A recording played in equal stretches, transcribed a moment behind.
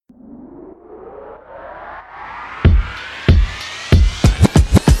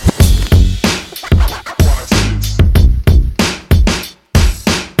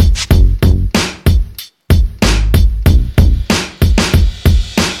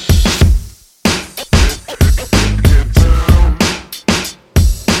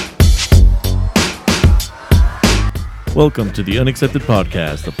Welcome to the Unaccepted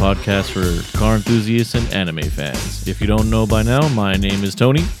Podcast, the podcast for car enthusiasts and anime fans. If you don't know by now, my name is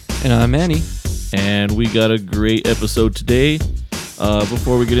Tony. And I'm Manny. And we got a great episode today.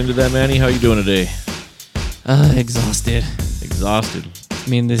 Before we get into that, Manny, how you doing today? Exhausted. Exhausted. I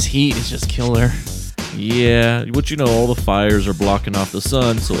mean, this heat is just killer. Yeah, but you know, all the fires are blocking off the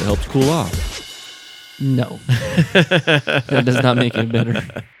sun, so it helps cool off. No. That does not make it better.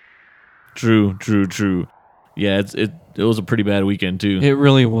 True. Yeah, it was a pretty bad weekend, too. It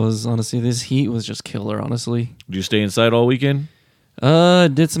really was, honestly. This heat was just killer, honestly. Did you stay inside all weekend?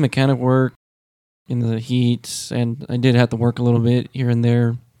 Did some mechanic work in the heat, and I did have to work a little bit here and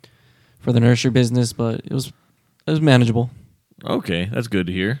there for the nursery business, but it was manageable. Okay, that's good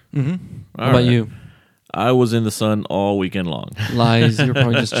to hear. How about you? I was in the sun all weekend long. Lies. You're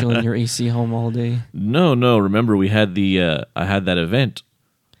probably just chilling in your AC home all day. No. Remember, we had I had that event,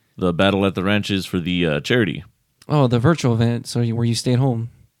 the Battle at the Ranches for the charity. Oh, the virtual event. So where you stayed home?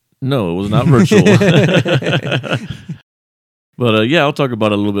 No, it was not virtual. But yeah, I'll talk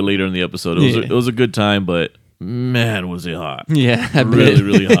about it a little bit later in the episode. It was a good time, but man, was it hot. Yeah, I bet.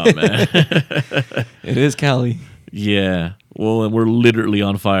 Really hot, man. It is Cali. Yeah. Well, and we're literally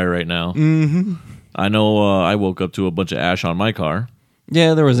on fire right now. Mm-hmm. I know I woke up to a bunch of ash on my car.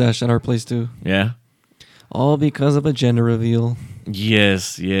 Yeah, there was ash at our place too. Yeah. All because of a gender reveal.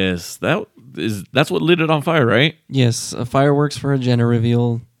 Yes. That's what lit it on fire, right? Yes, fireworks for a gender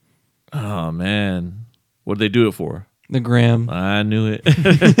reveal. Oh, man. What did they do it for? The gram. I knew it.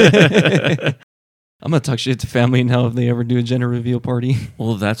 I'm going to talk shit to family now if they ever do a gender reveal party.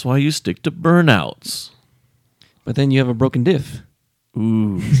 Well, that's why you stick to burnouts. But then you have a broken diff.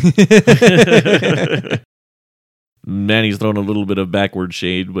 Ooh. Manny's thrown a little bit of backward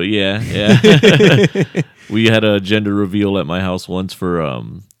shade, but yeah. We had a gender reveal at my house once for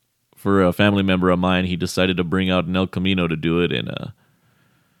a family member of mine. He decided to bring out an El Camino to do it, and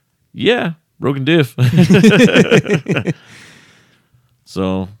broken diff.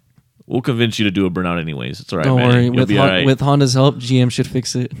 So we'll convince you to do a burnout anyways. It's all right, Don't man. worry. You'll be all right. With Honda's help, GM should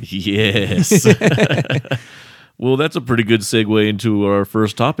fix it. Yes. Well, that's a pretty good segue into our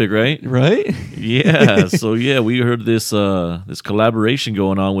first topic, right? Right? Yeah. So we heard this collaboration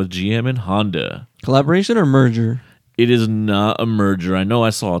going on with GM and Honda. Collaboration or merger? It is not a merger. I know I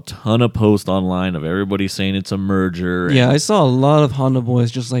saw a ton of posts online of everybody saying it's a merger. Yeah, I saw a lot of Honda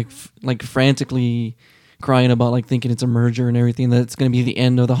boys just like frantically crying about like thinking it's a merger and everything, that it's going to be the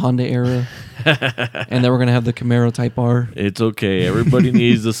end of the Honda era and that we're going to have the Camaro Type R. It's okay. Everybody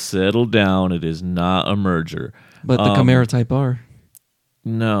needs to settle down. It is not a merger. But the Camaro Type R.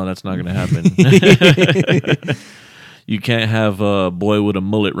 No, that's not going to happen. You can't have a boy with a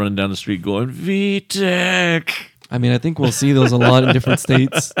mullet running down the street going, VTEC. I mean, I think we'll see those a lot in different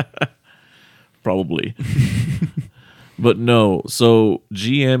states. Probably. But no, so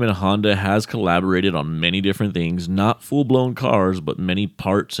GM and Honda has collaborated on many different things, not full-blown cars, but many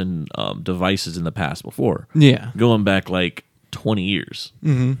parts and devices in the past before. Yeah. Going back like 20 years,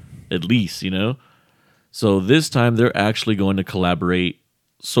 at least, you know? So this time they're actually going to collaborate.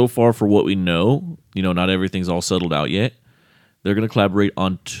 So far for what we know, you know, not everything's all settled out yet. They're going to collaborate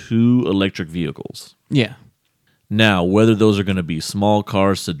on 2 electric vehicles. Yeah. Now, whether those are going to be small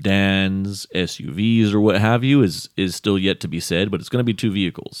cars, sedans, SUVs, or what have you is still yet to be said, but it's going to be 2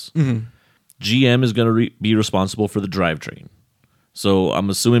 vehicles. Mm-hmm. GM is going to be responsible for the drivetrain. So I'm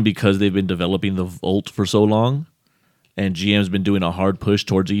assuming because they've been developing the Volt for so long, and GM's been doing a hard push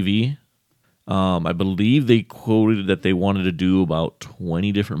towards EV, I believe they quoted that they wanted to do about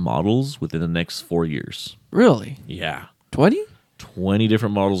 20 different models within the next 4 years. Really? Yeah. 20? 20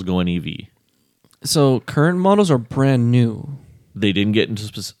 different models going EV. So current models are brand new. They didn't get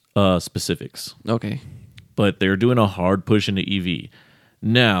into specifics. Okay. But they're doing a hard push into EV.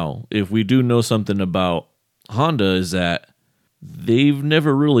 Now, if we do know something about Honda is that they've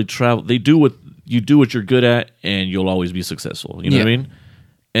never really traveled. They do what you're good at, and you'll always be successful. You know what I mean?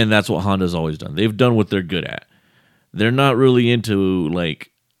 And that's what Honda's always done. They've done what they're good at. They're not really into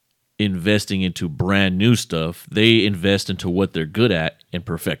like investing into brand new stuff. They invest into what they're good at and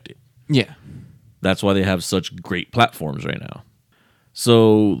perfect it. Yeah. That's why they have such great platforms right now.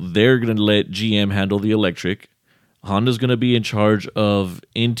 So they're going to let GM handle the electric. Honda's going to be in charge of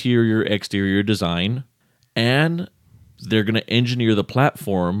interior, exterior design. And they're going to engineer the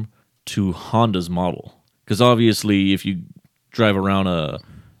platform to Honda's model. Because obviously, if you drive around a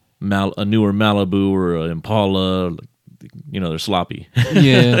newer Malibu or an Impala, you know, they're sloppy.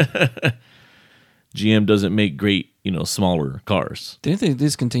 Yeah. GM doesn't make great, you know, smaller cars. Didn't they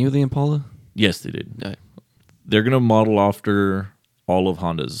discontinue the Impala? Yes, they did. No. They're going to model after all of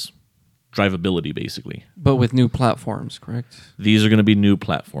Honda's drivability, basically. But with new platforms, correct? These are going to be new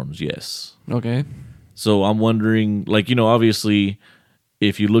platforms, yes. Okay. So I'm wondering, like, obviously,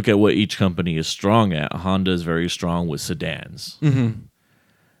 if you look at what each company is strong at, Honda is very strong with sedans. Mm-hmm.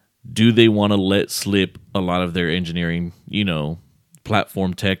 Do they want to let slip a lot of their engineering,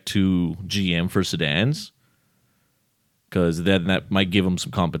 platform tech to GM for sedans? Because then that might give them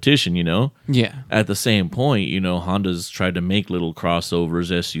some competition, Yeah. At the same point, Honda's tried to make little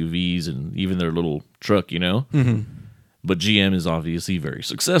crossovers, SUVs, and even their little truck, Mm-hmm. But GM is obviously very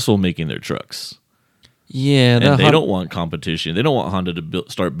successful making their trucks. Yeah. And they don't want competition. They don't want Honda to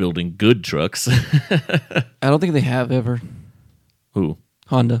start building good trucks. I don't think they have ever. Who?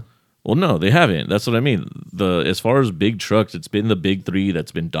 Honda. Well, no, they haven't. That's what I mean. As far as big trucks, it's been the big three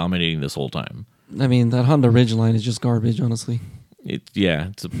that's been dominating this whole time. I mean, that Honda Ridgeline is just garbage, honestly.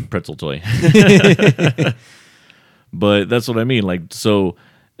 It's a pretzel toy. But that's what I mean. Like, so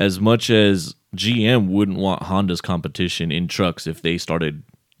as much as GM wouldn't want Honda's competition in trucks if they started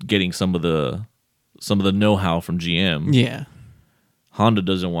getting some of the know-how from GM. Yeah. Honda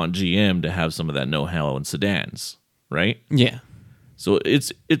doesn't want GM to have some of that know-how in sedans, right? Yeah. So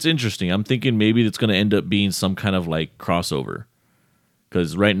it's interesting. I'm thinking maybe it's going to end up being some kind of like crossover.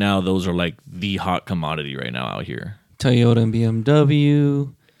 Because right now, those are like the hot commodity right now out here. Toyota and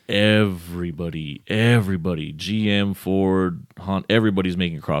BMW. Everybody, GM, Ford, Honda, everybody's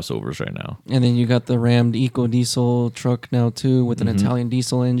making crossovers right now. And then you got the rammed Eco Diesel truck now, too, with an Italian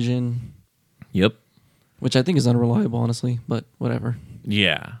diesel engine. Yep. Which I think is unreliable, honestly, but whatever.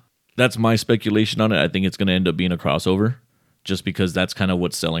 Yeah. That's my speculation on it. I think it's going to end up being a crossover just because that's kind of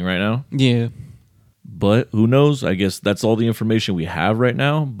what's selling right now. Yeah. But who knows? I guess that's all the information we have right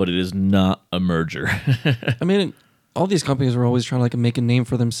now, but it is not a merger. I mean, all these companies are always trying to like make a name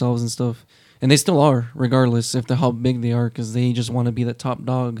for themselves and stuff. And they still are, regardless of how big they are, because they just want to be the top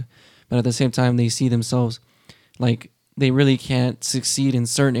dog. But at the same time, they see themselves like they really can't succeed in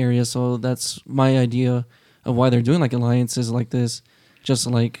certain areas. So that's my idea of why they're doing like alliances like this. Just to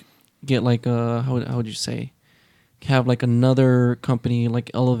like get like how would you say? Have like another company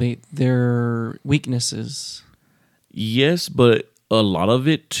like elevate their weaknesses. Yes, but a lot of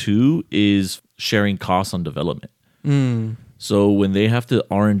it too is sharing costs on development. So when they have to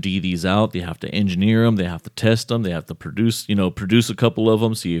R&D these out, they have to engineer them, they have to test them, they have to produce a couple of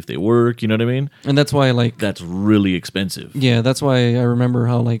them, see if they work, you know what I mean? And that's why like that's really expensive. Yeah, that's why I remember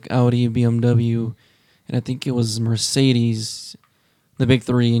how like Audi, BMW, and I think it was Mercedes, the big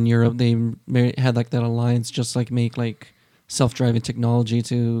three in Europe, they had like that alliance just like make like self-driving technology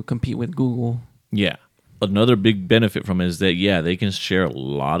to compete with Google. Yeah. Another big benefit from it is that, they can share a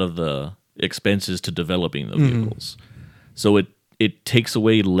lot of the expenses to developing the vehicles. So it takes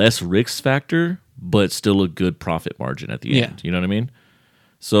away less risk factor, but still a good profit margin at the end. You know what I mean?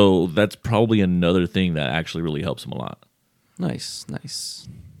 So that's probably another thing that actually really helps them a lot. Nice.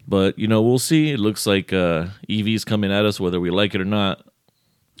 But, we'll see. It looks like EV's coming at us whether we like it or not.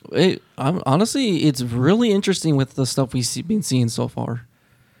 Honestly, it's really interesting with the stuff we've been seeing so far.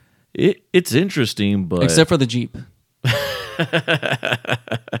 It's interesting, but... Except for the Jeep.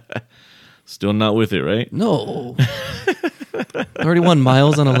 Still not with it, right? No. 31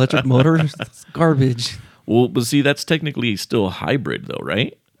 miles on electric motor? It's garbage. Well, but see, that's technically still a hybrid, though,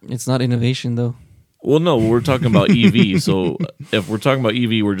 right? It's not innovation, though. Well, no, we're talking about EV. So if we're talking about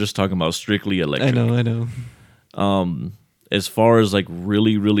EV, we're just talking about strictly electric. I know. As far as like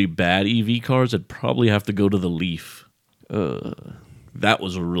really, really bad EV cars, I'd probably have to go to the Leaf. That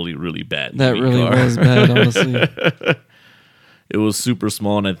was a really, really bad That EV really car. was bad, honestly. It was super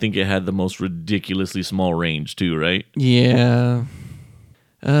small, and I think it had the most ridiculously small range too, right? Yeah.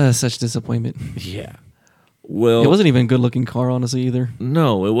 Such disappointment. Yeah. Well, It wasn't even a good-looking car, honestly, either.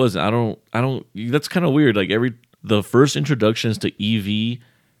 no, it wasn't. I don't. That's kind of weird. Like the first introductions to EV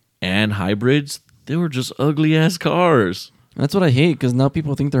and hybrids, they were just ugly ass cars. That's what I hate, because now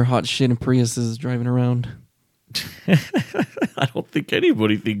people think they're hot shit in Priuses driving around. I don't think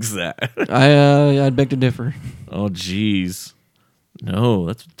anybody thinks that. I'd beg to differ. Oh, jeez. No,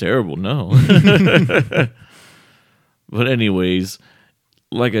 that's terrible. No. But anyways,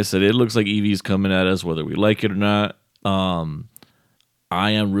 like I said, it looks like EV's coming at us whether we like it or not. I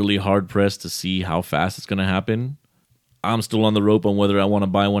am really hard pressed to see how fast it's going to happen. I'm still on the rope on whether I want to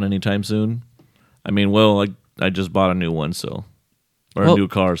buy one anytime soon. I mean, well, I just bought a new one, a new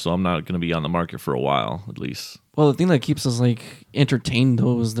car, so I'm not going to be on the market for a while, at least. Well, the thing that keeps us like entertained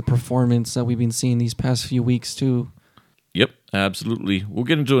though is the performance that we've been seeing these past few weeks too. Yep, absolutely. We'll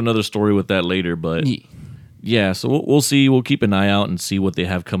get into another story with that later, but Yeah. So we'll see. We'll keep an eye out and see what they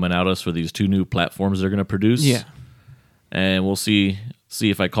have coming at us for these two new platforms they're going to produce. Yeah. And we'll see see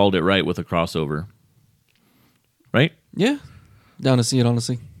if I called it right with a crossover. Right? Yeah, down to see it,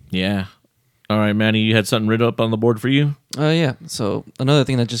 honestly. Yeah. All right, Manny, you had something written up on the board for you? Yeah. So another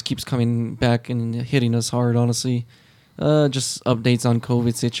thing that just keeps coming back and hitting us hard, honestly, just updates on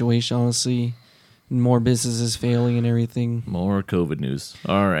COVID situation, honestly. More businesses failing and everything. More COVID news.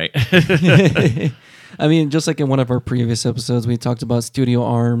 All right. I mean, just like in one of our previous episodes, we talked about Studio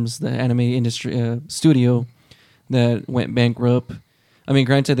Arms, the anime industry studio that went bankrupt. I mean,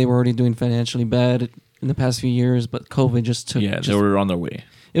 granted, they were already doing financially bad in the past few years, but COVID just took... They were on their way.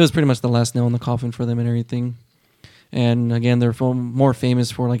 It was pretty much the last nail in the coffin for them and everything. And again, they're more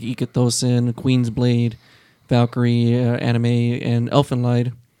famous for like Ikitosen, Queen's Blade, Valkyrie anime, and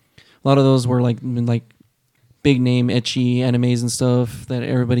Elfenlied. A lot of those were like big name ecchi animes and stuff that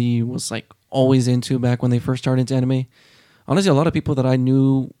everybody was like always into back when they first started into anime. Honestly, a lot of people that I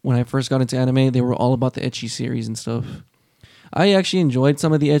knew when I first got into anime, they were all about the ecchi series and stuff. I actually enjoyed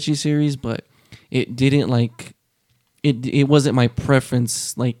some of the ecchi series, but it didn't like it wasn't my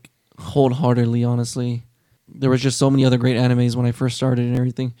preference like wholeheartedly, honestly. There was just so many other great animes when I first started and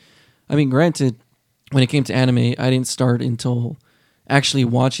everything. I mean, granted, when it came to anime, I didn't start until actually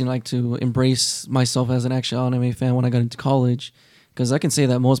watching, like to embrace myself as an actual anime fan when I got into college. Because I can say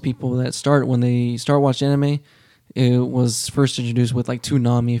that most people that start when they start watching anime, it was first introduced with like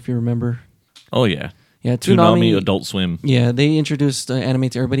Toonami, if you remember. Oh, yeah. Yeah, Toonami, Adult Swim. Yeah, they introduced anime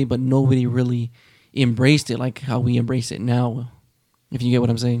to everybody, but nobody really embraced it like how we embrace it now, if you get what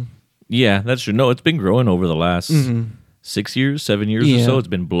I'm saying. Yeah, that's true. No, it's been growing over the last 6 years, 7 years or so. It's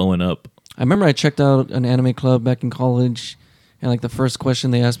been blowing up. I remember I checked out an anime club back in college, and like the first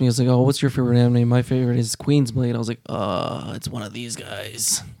question they asked me was like, "Oh, what's your favorite anime?" My favorite is Queen's Blade. I was like, it's one of these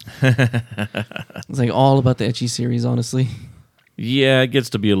guys." It's like all about the ecchi series, honestly. Yeah, it gets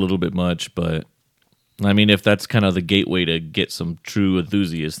to be a little bit much, but I mean, if that's kind of the gateway to get some true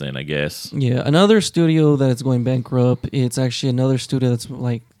enthusiasts, then I guess. Yeah, another studio that's going bankrupt. It's actually another studio that's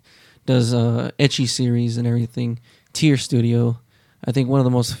like does ecchi series and everything. Tier Studio. I think one of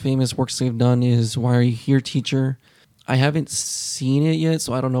the most famous works they've done is Why Are You Here, Teacher? I haven't seen it yet,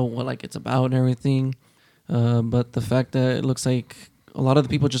 so I don't know what like it's about and everything. But the fact that it looks like a lot of the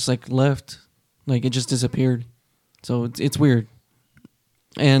people just like left, like it just disappeared. So it's weird.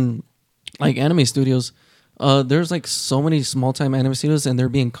 And like anime studios, there's like so many small time anime studios, and they're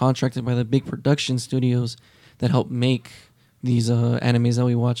being contracted by the big production studios that help make these animes that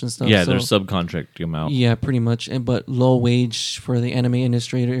we watch and stuff. Yeah, they're subcontracting them out. Yeah, pretty much, but low wage for the anime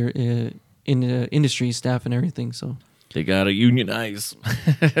industry industry staff and everything. So they gotta unionize.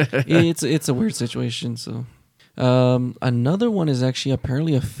 it's a weird situation. So another one is actually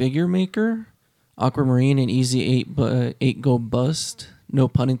apparently a figure maker, Aquamarine and Easy 8 Go Bust. No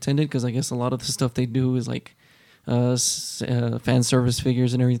pun intended, because I guess a lot of the stuff they do is like fan service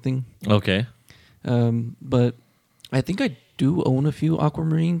figures and everything. Okay. But I think I do own a few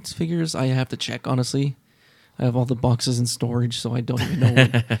Aquamarine figures. I have to check, honestly. I have all the boxes in storage, so I don't even know.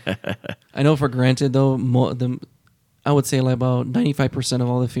 I know for granted, though, I would say like about 95% of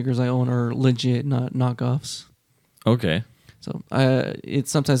all the figures I own are legit, not knockoffs. Okay. So I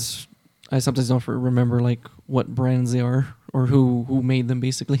sometimes don't remember like what brands they are or who made them,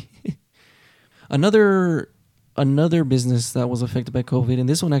 basically. Another business that was affected by COVID, and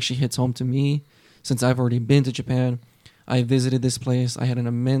this one actually hits home to me since I've already been to Japan. I visited this place. I had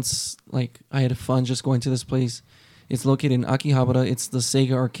I had fun just going to this place. It's located in Akihabara. It's the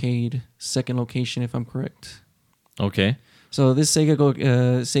Sega Arcade second location, if I'm correct. Okay. So this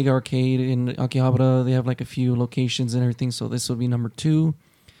Sega Arcade in Akihabara, they have like a few locations and everything. So this would be number 2.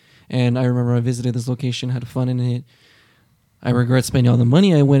 And I remember I visited this location, had fun in it. I regret spending all the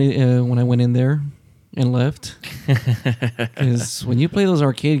money when I went in there and left. Because when you play those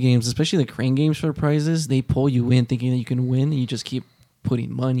arcade games, especially the crane games for prizes, they pull you in thinking that you can win. And you just keep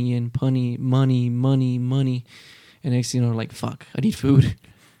putting money in, money. And next thing you know, like, fuck, I need food,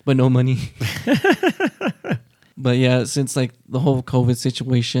 but no money. But yeah, since like the whole COVID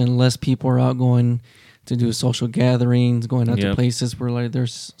situation, less people are out going to do social gatherings, going out to places where like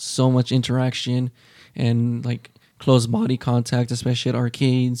there's so much interaction and like close body contact, especially at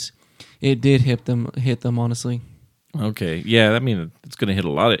arcades. It did hit them honestly. Okay. Yeah, I mean, it's going to hit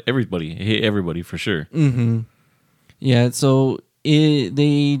everybody for sure. Mm-hmm. Yeah, so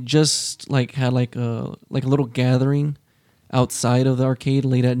they just like had like a little gathering outside of the arcade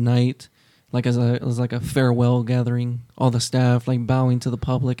late at night, like it was like a farewell gathering. All the staff like bowing to the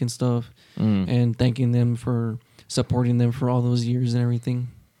public and stuff, and thanking them for supporting them for all those years and everything.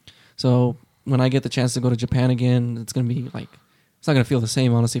 So when I get the chance to go to Japan again, it's gonna be like, it's not gonna feel the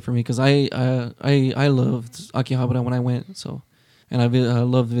same honestly for me, because I loved Akihabara when I went. So and I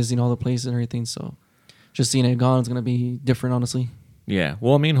love visiting all the places and everything. So just seeing it gone is gonna be different, honestly. Yeah.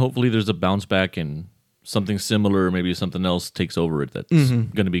 Well, I mean, hopefully there's a bounce back and something similar, or maybe something else takes over it that's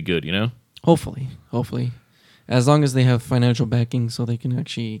going to be good, you know? Hopefully, as long as they have financial backing, so they can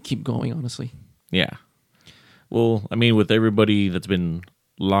actually keep going. Honestly. Yeah. Well, I mean, with everybody that's been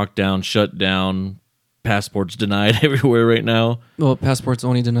locked down, shut down, passports denied everywhere right now. Well, passports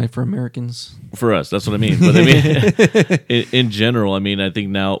only denied for Americans. For us, that's what I mean. But I mean, in general, I mean, I think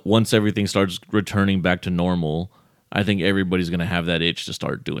now once everything starts returning back to normal, I think everybody's going to have that itch to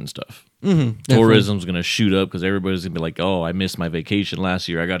start doing stuff. Tourism's going to shoot up because everybody's going to be like, oh, I missed my vacation last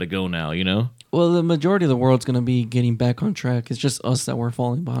year. I got to go now, you know? Well, the majority of the world's going to be getting back on track. It's just us that we're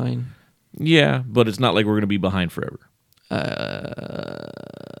falling behind. Yeah, but it's not like we're going to be behind forever.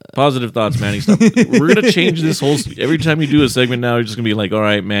 Positive thoughts, Manny. Stop. We're going to change this whole... Every time you do a segment now, you're just going to be like, all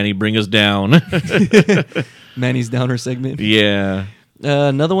right, Manny, bring us down. Manny's downer segment. Yeah.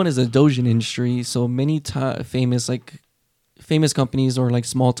 Another one is the Dojin industry. So many famous companies or like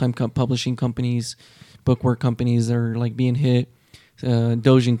small time publishing companies, bookwork companies are like being hit.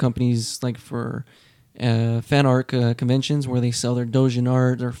 Dojin companies like for fan art conventions where they sell their Dojin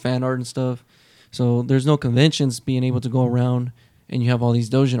art or fan art and stuff. So there's no conventions being able to go around, and you have all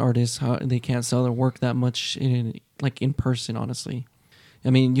these Dojin artists. They can't sell their work that much in person. Honestly, I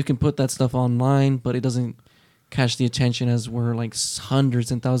mean, you can put that stuff online, but it doesn't catch the attention as where like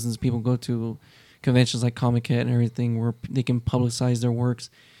hundreds and thousands of people go to conventions like Comic-Con and everything, where they can publicize their works.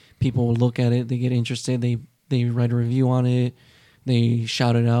 People will look at it, they get interested, they write a review on it, they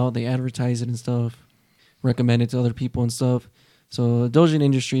shout it out, they advertise it and stuff, recommend it to other people and stuff. So the Dojin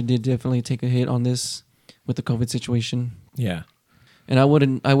industry did definitely take a hit on this with the COVID situation. Yeah. And I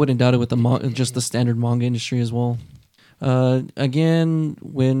wouldn't doubt it with just the standard manga industry as well. Again,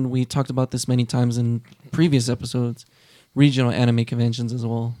 when we talked about this many times in previous episodes, regional anime conventions as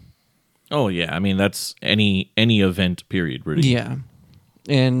well. Oh yeah, I mean that's any event period, really. Yeah,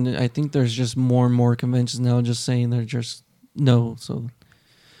 and I think there's just more and more conventions now just saying they're just no. So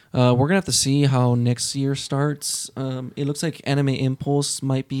we're gonna have to see how next year starts. It looks like Anime Impulse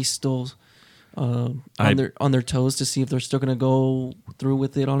might be still on their toes to see if they're still gonna go through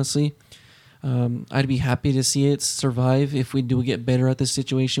with it. Honestly. I'd be happy to see it survive if we do get better at this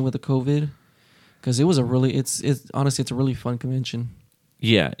situation with the COVID, because it was honestly it's a really fun convention.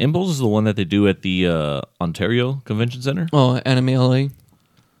 Yeah, Impulse is the one that they do at the Ontario Convention Center. Oh, Anime LA.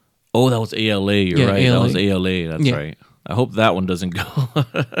 Oh, that was ALA. You're right. ALA. That was ALA. That's right. I hope that one doesn't go.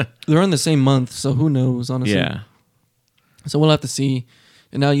 They're on the same month, so who knows? Honestly. Yeah. So we'll have to see.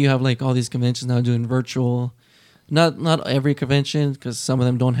 And now you have like all these conventions now doing virtual. Not every convention, because some of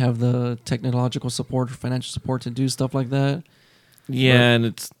them don't have the technological support or financial support to do stuff like that. Yeah, and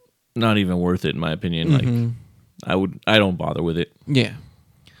it's not even worth it in my opinion. Like, I don't bother with it. Yeah.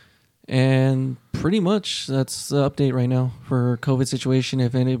 And pretty much that's the update right now for COVID situation.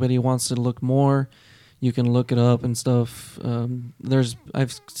 If anybody wants to look more, you can look it up and stuff.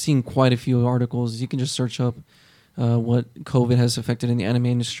 I've seen quite a few articles. You can just search up what COVID has affected in the anime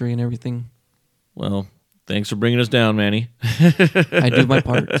industry and everything. Well, thanks for bringing us down, Manny. I do my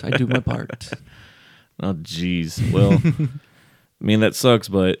part. Oh, jeez. Well, I mean, that sucks,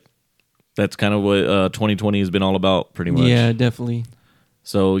 but that's kind of what 2020 has been all about, pretty much. Yeah, definitely.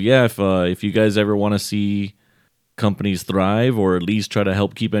 So, yeah, if you guys ever want to see companies thrive or at least try to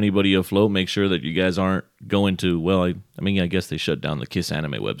help keep anybody afloat, make sure that you guys aren't going to, well, I guess they shut down the Kiss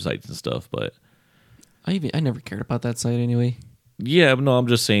Anime websites and stuff, but... I never cared about that site anyway. Yeah, but no, I'm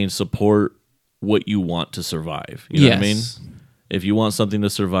just saying support what you want to survive. You know what I mean? If you want something to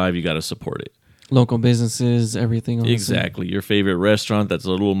survive, you got to support it. Local businesses, everything. Honestly. Exactly. Your favorite restaurant that's a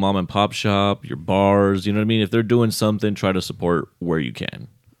little mom and pop shop, your bars, you know what I mean? If they're doing something, try to support where you can.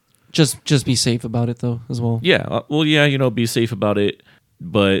 Just be safe about it, though, as well. Yeah. Be safe about it.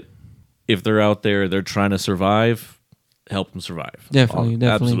 But if they're out there, they're trying to survive, help them survive. Definitely.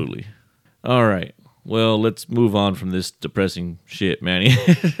 Absolutely. All right. Well, let's move on from this depressing shit, Manny.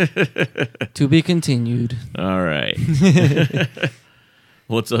 To be continued. All right.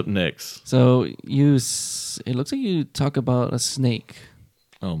 What's up next? So it looks like you talk about a snake.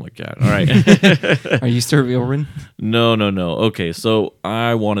 Oh my God. All right. Are you Serbian? No. Okay, so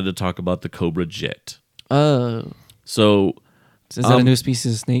I wanted to talk about the Cobra Jet. Oh. So is that a new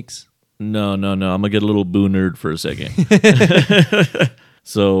species of snakes? No. I'm going to get a little boo nerd for a second.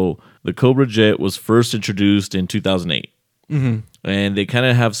 So the Cobra Jet was first introduced in 2008. Mm-hmm. And they kind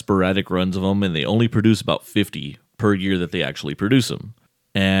of have sporadic runs of them, and they only produce about 50 per year that they actually produce them.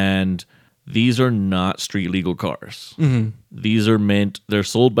 And these are not street legal cars. Mm-hmm. These are they're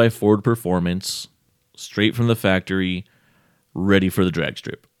sold by Ford Performance, straight from the factory. ready for the drag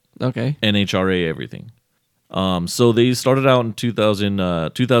strip. Okay. NHRA, everything. So they started out in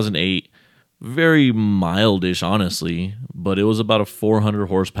 2008, very mildish, honestly, but it was about a 400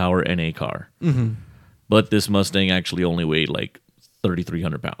 horsepower NA car. Mm-hmm. But this Mustang actually only weighed like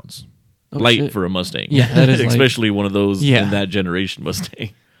 3,300 pounds. Oh, light shit. for a Mustang. Yeah, that is light. Especially one of those Yeah. in that generation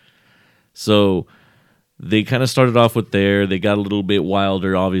Mustang. So they kind of started off with there. They got a little bit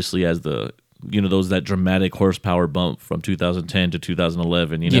wilder, obviously, as the, that dramatic horsepower bump from 2010 to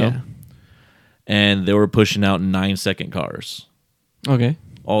 2011, Yeah. And they were pushing out 9-second cars Okay.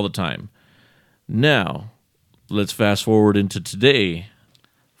 all the time. Now, let's fast forward into today.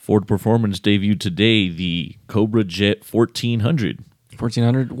 Ford Performance debuted today the Cobra Jet 1400.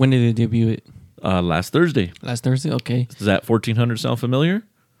 1400. When did they debut it? Last Thursday. Last Thursday? Okay. Does that 1400 sound familiar?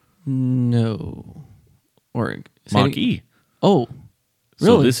 No. Or Mach E. Oh,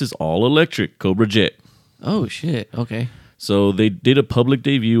 So really? this is all electric Cobra Jet. Oh, shit. Okay. So they did a public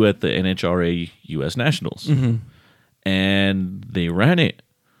debut at the NHRA US Nationals. Mm-hmm. And they ran it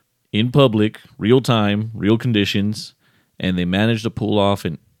in public, real time, real conditions, and they managed to pull off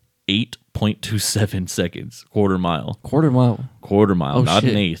in 8.27 seconds, quarter mile. Quarter mile. Quarter mile, Oh, not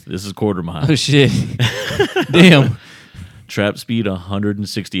shit. an eighth. This is quarter mile. Oh, shit. Damn. Trap speed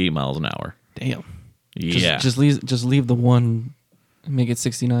 168 miles an hour. Damn. Yeah. Just leave the one and make it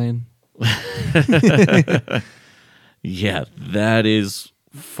 69. Yeah, that is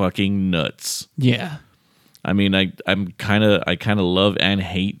fucking nuts. Yeah. I mean, I kind of love and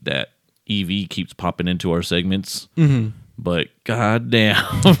hate that EV keeps popping into our segments, Mm-hmm. but goddamn,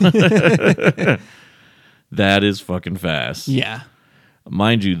 that is fucking fast. Yeah.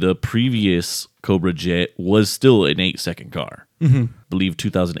 Mind you, the previous Cobra Jet was still an 8-second car. Mm-hmm. I believe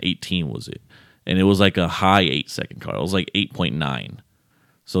 2018 was it, and it was like a high 8-second car. It was like 8.9.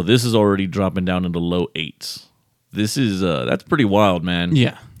 So this is already dropping down into low 8s. This is that's pretty wild, man.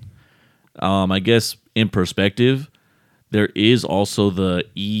 Yeah. I guess in perspective, there is also the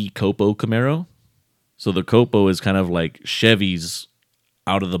E-Copo Camaro. So the Copo is kind of like Chevy's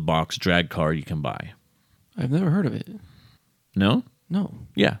out-of-the-box drag car you can buy. I've never heard of it. No? No.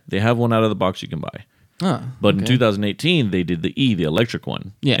 Yeah, they have one out of the box you can buy. Ah, But in okay. 2018, they did the E, the electric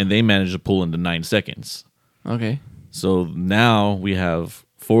one. Yeah. And they managed to pull into 9 seconds. Okay. So now we have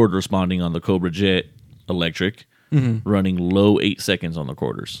Ford responding on the Cobra Jet electric, running low 8 seconds on the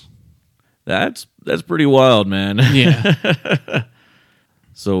quarters. That's pretty wild, man. Yeah.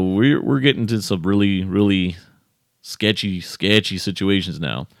 So we're getting to some really, really sketchy situations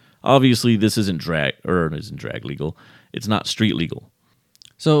now. Obviously, this isn't drag legal. It's not street legal.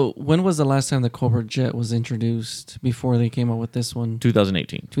 So when was the last time the Cobra Jet was introduced before they came out with this one?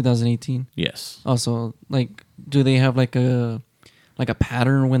 2018. 2018. Yes. Also, like, do they have like a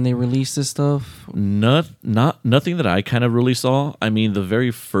pattern when they release this stuff? Nothing that I kind of really saw. I mean, the very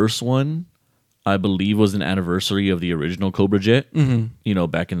first one, I believe, was an anniversary of the original Cobra Jet. Mm-hmm.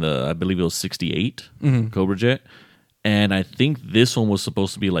 Back in I believe it was 68 Mm-hmm. Cobra Jet. And I think this one was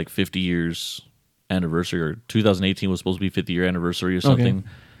supposed to be like 50 years anniversary, or 2018 was supposed to be 50-year anniversary or something. Okay.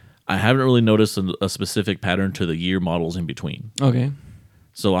 I haven't really noticed a specific pattern to the year models in between. Okay.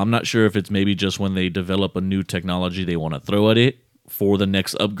 So I'm not sure if it's maybe just when they develop a new technology they want to throw at it for the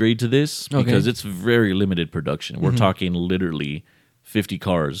next upgrade to this, because it's very limited production. We're talking literally 50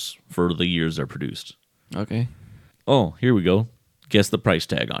 cars for the years they're produced. Okay. Oh, here we go. Guess the price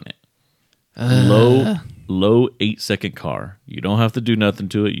tag on it. Low 8-second car. You don't have to do nothing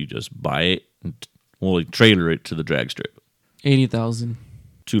to it. You just buy it and trailer it to the drag strip. 80,000.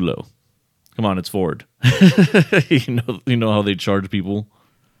 Too low. Come on, it's Ford. you know how they charge people.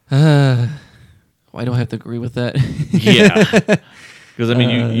 Why do I have to agree with that? Yeah, because I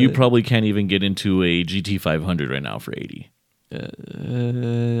mean, you probably can't even get into a GT500 right now for 80.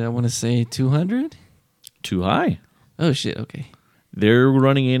 I want to say 200. Too high. Oh shit. Okay. They're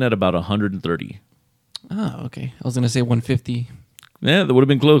running in at about 130. Oh, okay. I was gonna say 150. Yeah, that would have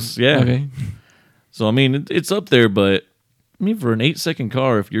been close. Yeah. Okay. So I mean, it's up there, but I mean, for an 8-second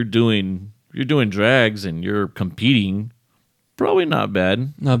car, if you're doing drags and you're competing, probably not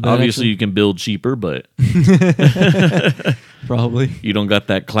bad. Not bad, Obviously, actually. you can build cheaper, but Probably. you don't got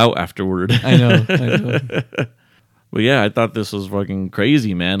that clout afterward. I know. But yeah, I thought this was fucking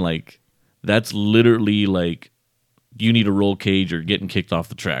crazy, man. Like, that's literally like you need a roll cage or getting kicked off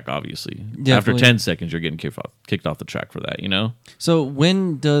the track, obviously. Definitely. After 10 seconds, you're getting kicked off the track for that, you know? So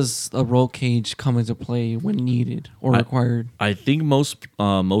when does a roll cage come into play when needed or required? I think most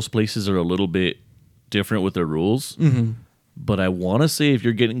places are a little bit different with their rules. But I want to say if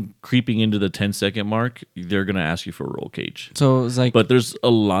you're getting creeping into the 10-second mark, they're going to ask you for a roll cage. So it's like, But there's a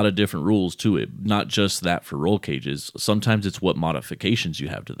lot of different rules to it, not just that for roll cages. Sometimes it's what modifications you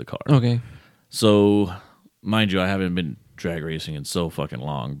have to the car. okay, So, mind you, I haven't been drag racing in so fucking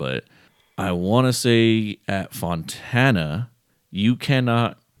long, but I want to say at Fontana, you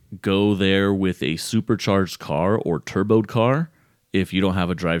cannot go there with a supercharged car or turboed car if you don't have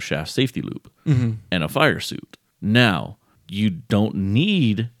a drive shaft safety loop and a fire suit. Now, you don't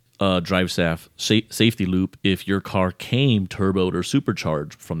need a drive shaft safety loop if your car came turboed or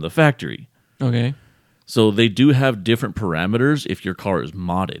supercharged from the factory. okay, So they do have different parameters if your car is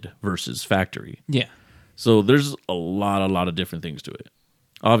modded versus factory. yeah. So there's a lot of different things to it.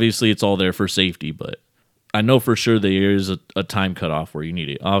 Obviously, it's all there for safety, but I know for sure there is a time cutoff where you need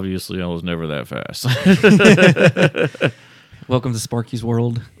it. Obviously, I was never that fast. Welcome to Sparky's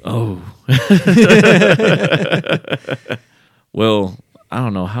world. Oh. Well, I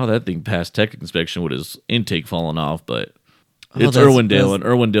don't know how that thing passed tech inspection with his intake falling off, but it's Irwindale, and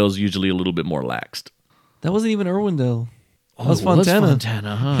Irwindale's usually a little bit more laxed. That wasn't even Irwindale. That was well, Fontana. that's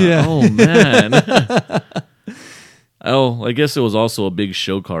Fontana, huh? Yeah. Oh, man. Oh, I guess it was also a big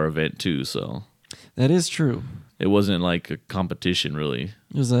show car event, too, so That is true. it wasn't like a competition, really.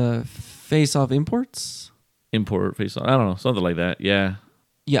 It was a face-off imports. Import face off. I don't know, something like that. Yeah.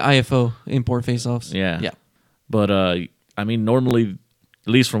 Yeah, IFO import face-offs. Yeah. Yeah. But, I mean, normally,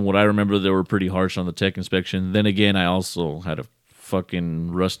 at least from what I remember, they were pretty harsh on the tech inspection. Then again, I also had a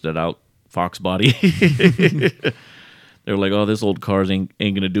fucking rusted out Fox body. They were like, oh, this old car ain't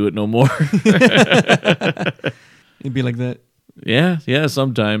going to do it no more. It'd be like that. Yeah,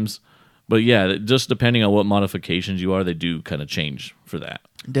 sometimes. But yeah, just depending on what modifications you are, they do kind of change for that.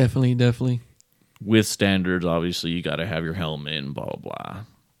 Definitely. With standards, obviously, you got to have your helmet and blah, blah, blah.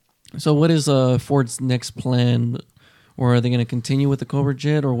 So what is Ford's next plan? Or are they going to continue with the Cobra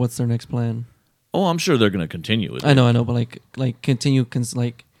Jet, or what's their next plan? Oh, I'm sure they're going to continue with it. I know, but like continue,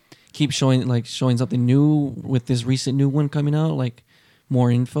 keep showing something new with this recent new one coming out, like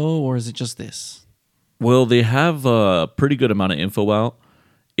more info, or is it just this? Well, they have a pretty good amount of info out.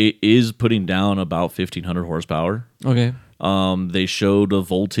 It is putting down about 1,500 horsepower. Okay. They showed the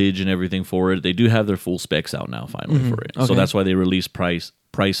voltage and everything for it. They do have their full specs out now, finally, for it. Okay. So that's why they released price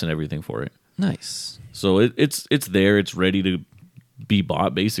and everything for it. Nice. So it's there. It's ready to be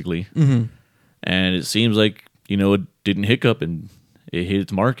bought, basically. Mm-hmm. And it seems like, it didn't hiccup and it hit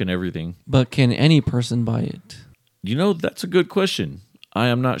its mark and everything. But can any person buy it? That's a good question. I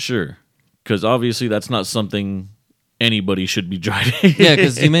am not sure. Because obviously that's not something anybody should be driving. Yeah,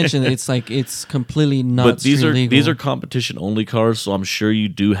 because you mentioned it's completely not But these street legal. these are competition only cars, so I'm sure you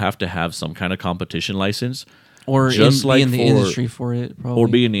do have to have some kind of competition license. or just be in the industry for it, probably. Or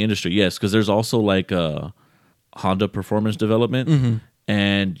be in the industry, yes, because there's also like Honda performance development,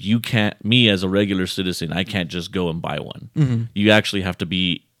 and you can't. Me as a regular citizen, I can't just go and buy one. You actually have to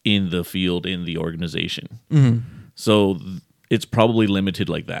be in the field in the organization. So it's probably limited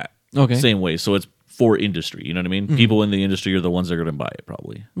like that. Okay. Same way. So it's for industry. You know what I mean? People in the industry are the ones that are going to buy it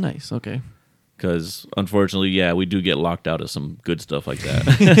probably. Nice. Okay. Because unfortunately, yeah, we do get locked out of some good stuff like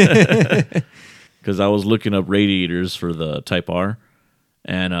that. Because I was looking up radiators for the Type R,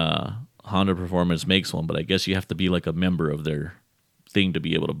 and Honda Performance makes one, but I guess you have to be like a member of their thing to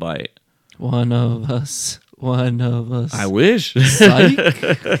be able to buy it. One of us. I wish. Psych.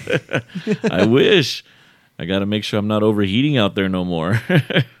 I wish. I got to make sure I'm not overheating out there no more.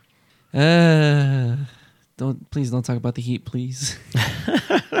 Please don't talk about the heat, please.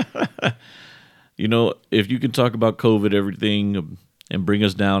 If you can talk about COVID, everything, and bring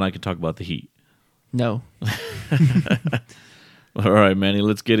us down, I can talk about the heat. No. All right, Manny,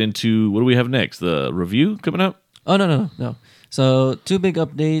 let's get into what do we have next? The review coming up? Oh, no. So, two big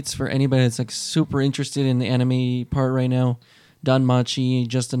updates for anybody that's like super interested in the anime part right now. Danmachi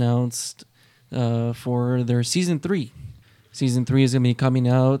just announced for their season 3. Season 3 is going to be coming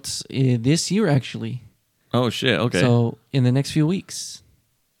out this year, actually. Oh, shit. Okay. So, in the next few weeks.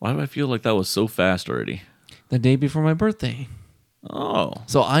 Why do I feel like that was so fast already? The day before my birthday. Oh.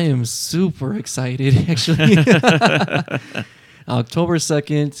 So, I am super excited, actually. October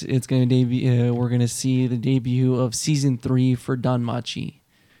 2nd, it's going to debut. We're going to see the debut of season 3 for Danmachi.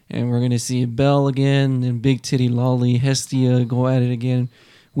 And we're going to see Belle again and Big Titty Lolly, Hestia go at it again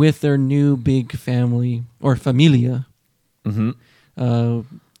with their new big family, or familia.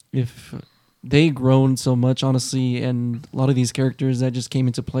 If they grown so much, honestly, and a lot of these characters that just came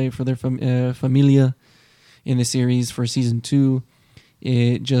into play for their familia in the series for season 2,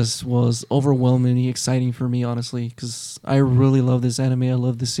 it just was overwhelmingly exciting for me, honestly, because I really love this anime. I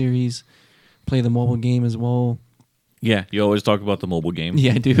love the series. Play the mobile game as well. Yeah, you always talk about the mobile game.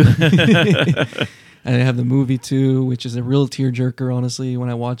 Yeah, I do. And I have the movie too, which is a real tearjerker, honestly, when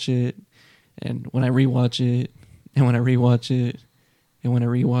I watch it, and when I rewatch it, and when I rewatch it, and when I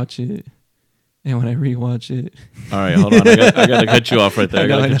rewatch it, and when I rewatch it. All right, hold on. I got to cut you off right there. I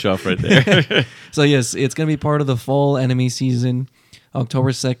got to cut you off right there. So yes, it's gonna be part of the fall anime season, October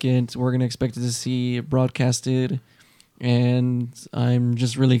 2nd. We're gonna expect to see it broadcasted, and I'm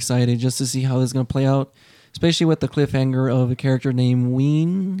just really excited just to see how this is gonna play out, especially with the cliffhanger of a character named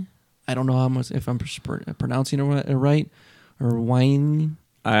Ween. I don't know how much if I'm pronouncing it right, or Wine.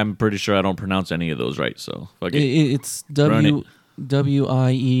 I'm pretty sure I don't pronounce any of those right, so fuck it. It's Wiene.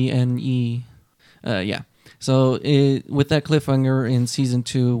 Yeah. So with that cliffhanger in season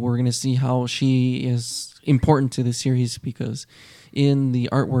 2, we're gonna see how she is important to the series, because in the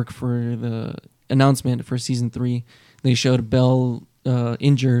artwork for the announcement for season 3, they showed Belle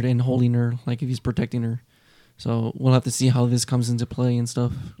injured and holding her, like if he's protecting her. So we'll have to see how this comes into play and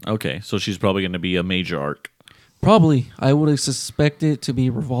stuff. Okay, so she's probably going to be a major arc. Probably. I would suspect it to be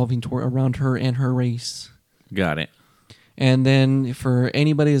revolving around her and her race. Got it. And then for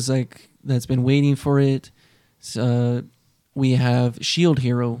anybody that's been waiting for it, we have Shield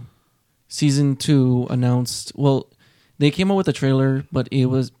Hero season 2 announced. Well, they came out with a trailer, but it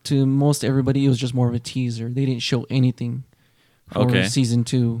was, to most everybody, it was just more of a teaser. They didn't show anything for season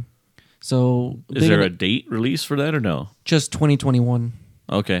 2. So is there a date release for that or no? Just 2021.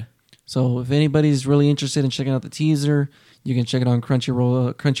 Okay. So if anybody's really interested in checking out the teaser, you can check it on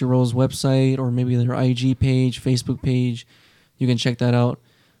Crunchyroll's website, or maybe their IG page, Facebook page. You can check that out.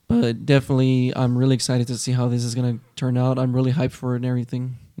 But definitely, I'm really excited to see how this is going to turn out. I'm really hyped for it and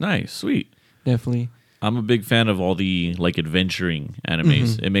everything. Nice. Sweet. Definitely. I'm a big fan of all the adventuring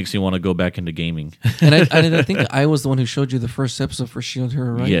animes. Mm-hmm. It makes me want to go back into gaming. And I think I was the one who showed you the first episode for Shield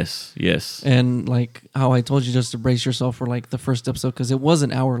Hero, right? Yes. And how I told you just to brace yourself for the first episode, because it was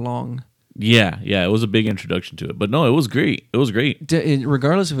an hour long. Yeah. It was a big introduction to it. But no, it was great.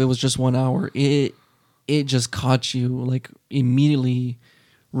 Regardless if it was just 1 hour, it just caught you immediately,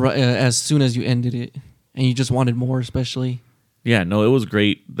 as soon as you ended it, and you just wanted more, especially. Yeah, no, it was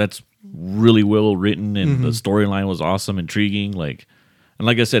great. That's really well written, and the storyline was awesome, intriguing. And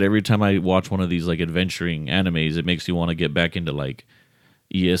like I said, every time I watch one of these adventuring animes, it makes you want to get back into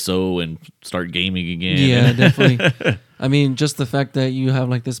ESO and start gaming again. Yeah, definitely. I mean, just the fact that you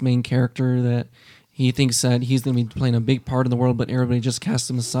have this main character that he thinks that he's going to be playing a big part in the world, but everybody just casts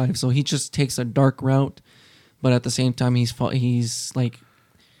him aside. So he just takes a dark route, but at the same time, he's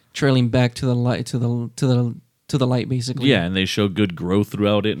trailing back to the light, to the light, basically. Yeah, and they show good growth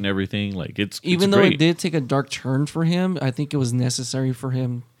throughout it and everything. Even though it did take a dark turn for him, I think it was necessary for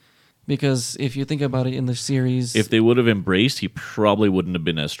him, because if you think about it in the series, if they would have embraced, he probably wouldn't have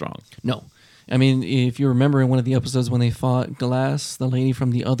been as strong. No, I mean, if you remember in one of the episodes when they fought Glass, the lady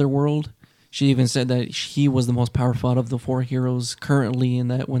from the other world, she even said that he was the most powerful out of the 4 heroes currently in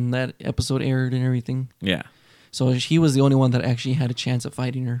that when that episode aired and everything. Yeah. So he was the only one that actually had a chance of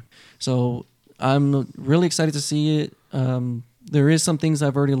fighting her. So I'm really excited to see it. There is some things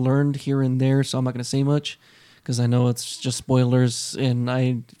I've already learned here and there, so I'm not going to say much, because I know it's just spoilers,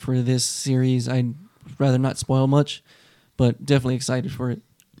 and for this series, I'd rather not spoil much, but definitely excited for it.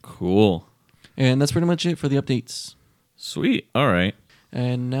 Cool. And that's pretty much it for the updates. Sweet. All right.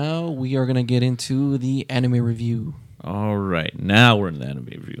 And now we are going to get into the anime review. All right. Now we're in the anime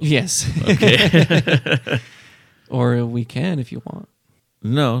review. Yes. Okay. Or we can if you want.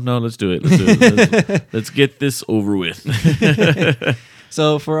 No, let's do it. Let's get this over with.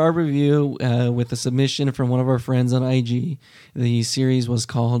 So for our review, with a submission from one of our friends on IG, the series was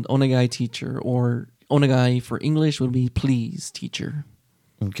called Onegai Teacher, or Onegai for English would be Please Teacher.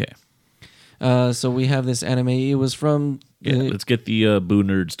 Okay. So we have this anime. It was from... let's get the Boo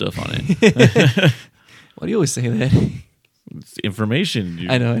Nerd stuff on it. Why do you always say that? It's information.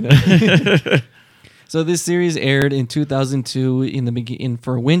 I know. So this series aired in 2002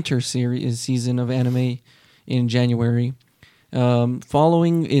 for winter season of anime in January.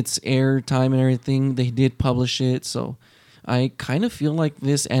 Following its air time and everything, they did publish it. So I kind of feel like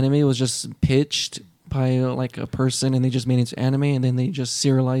this anime was just pitched by a person, and they just made it into anime, and then they just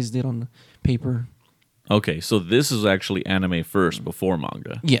serialized it on paper. Okay, so this is actually anime first before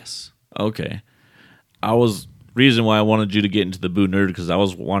manga. Yes. Okay. Reason why I wanted you to get into the Boo Nerd, because I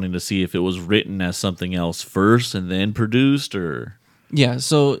was wanting to see if it was written as something else first and then produced, or... Yeah,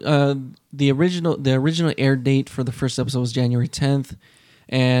 so the original air date for the first episode was January 10th,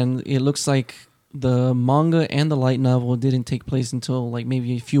 and it looks like the manga and the light novel didn't take place until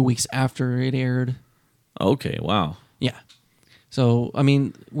maybe a few weeks after it aired. Okay, wow. Yeah. So, I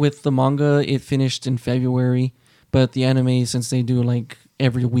mean, with the manga, it finished in February, But the anime, since they do like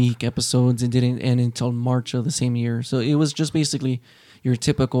every week episodes, it didn't end until March of the same year. So it was just basically your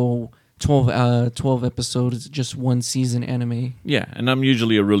typical 12 episodes, just one season anime. Yeah, and I'm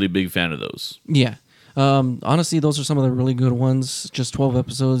usually a really big fan of those. Yeah. Honestly, those are some of the really good ones. Just 12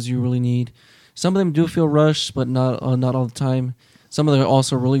 episodes you really need. Some of them do feel rushed, but not all the time. Some of them are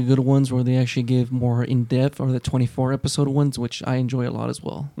also really good ones where they actually give more in-depth, or the 24 episode ones, which I enjoy a lot as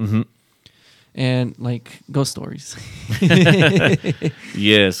well. Mm-hmm. And like Ghost Stories.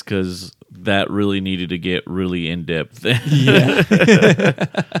 Yes, because that really needed to get really in-depth. Yeah.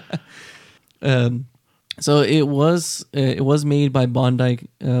 So it was made by Bandai.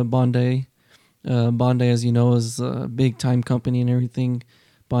 Bandai, as you know, is a big time company and everything.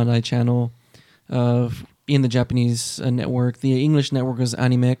 Bandai Channel. In the Japanese network, the English network is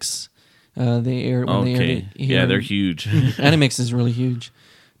Animex. They air when they aired it here. Yeah, they're huge. Animex is really huge.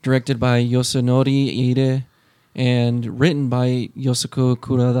 Directed by Yosunori Eide and written by Yosuke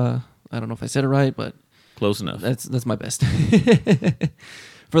Kurada. I don't know if I said it right, but Close enough. that's my best.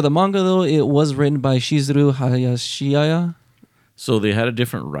 For the manga, though, it was written by Shizuru Hayashiyaya. So they had a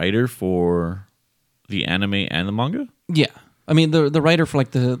different writer for the anime and the manga? Yeah, I mean the writer for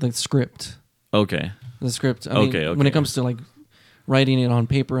like the script. Okay. The script. I mean, Okay. when it comes to like writing it on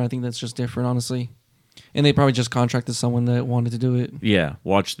paper, I think that's just different, honestly. And they probably just contracted someone that wanted to do it. Yeah,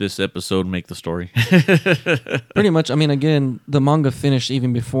 watch this episode, make the story. Pretty much. I mean, again, the manga finished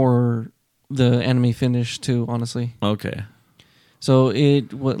even before the anime finished too, honestly. Okay. So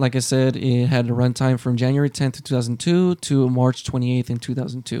like I said, it had a runtime from January 10th, 2002 to March 28th in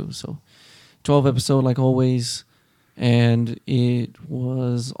 2002. So 12 episode like always. And it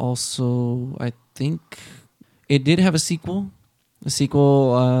was also, I think, it did have a sequel.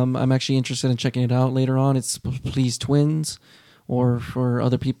 I'm actually interested in checking it out later on. It's Please Twins, or for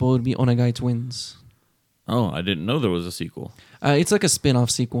other people, it would be Onegai Twins. Oh, I didn't know there was a sequel. It's like a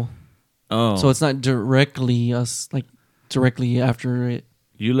spin-off sequel. Oh. So it's not directly after it.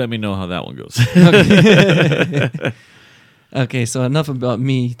 You let me know how that one goes. Okay, so enough about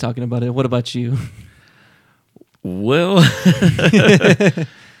me talking about it. What about you? Well,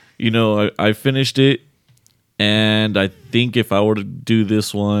 I finished it, and I think if I were to do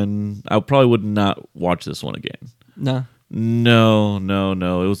this one, I probably would not watch this one again. Nah. No.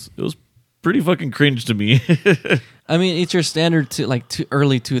 It was pretty fucking cringe to me. I mean, it's your standard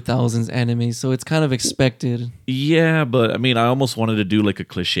early 2000s anime, so it's kind of expected. Yeah, but I mean, I almost wanted to do like a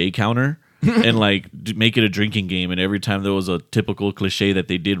cliche counter and like make it a drinking game. And every time there was a typical cliche that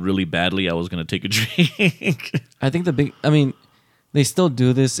they did really badly, I was going to take a drink. I think they still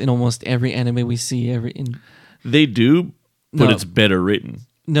do this in almost every anime we see. They do, but No. it's better written.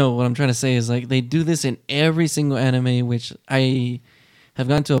 No, what I'm trying to say is like they do this in every single anime, which I have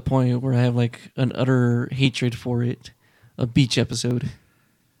gotten to a point where I have like an utter hatred for it. A beach episode.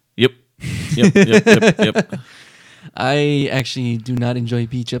 Yep. I actually do not enjoy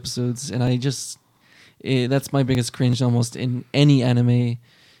beach episodes, and that's my biggest cringe almost in any anime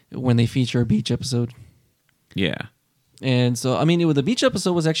when they feature a beach episode. Yeah. And so, I mean, the beach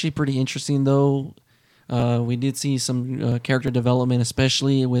episode was actually pretty interesting, though. We did see some character development,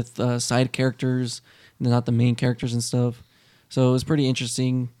 especially with side characters, not the main characters and stuff. So it was pretty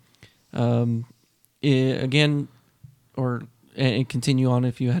interesting. And continue on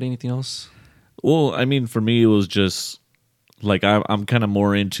if you had anything else. Well, I mean, for me, it was just like I'm kind of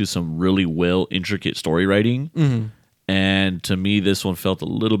more into some really intricate story writing. Mm-hmm. And to me, this one felt a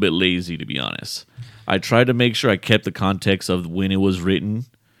little bit lazy, to be honest. I tried to make sure I kept the context of when it was written.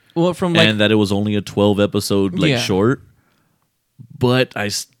 Well, and that it was only a 12 episode short. But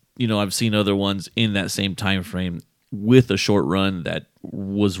I've seen other ones in that same time frame with a short run that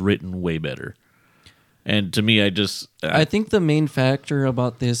was written way better. And to me, I think the main factor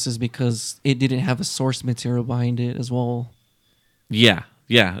about this is because it didn't have a source material behind it as well. Yeah.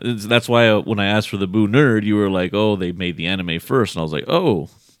 That's why when I asked for the Boo Nerd, you were like, "Oh, they made the anime first," and I was like, "Oh,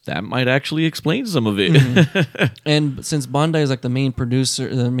 that might actually explain some of it." Mm-hmm. And since Bandai is like the main producer,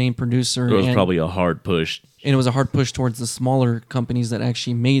 it was probably a hard push. And it was a hard push towards the smaller companies that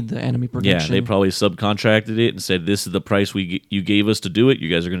actually made the anime production. Yeah, they probably subcontracted it and said, "This is the price you gave us to do it. You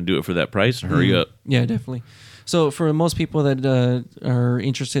guys are going to do it for that price. Hurry up." Yeah, definitely. So for most people that are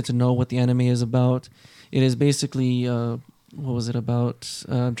interested to know what the anime is about, it is basically what was it about?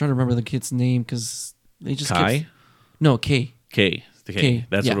 I'm trying to remember the kid's name because they just Kai? No, K. K. K.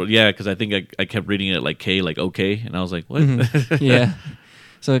 That's yeah. Because I think I kept reading it like K, like okay, and I was like, what? Mm-hmm. Yeah.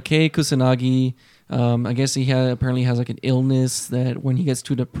 So Kei Kusanagi, I guess he apparently has like an illness that when he gets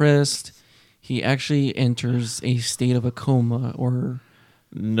too depressed, he actually enters a state of a coma or...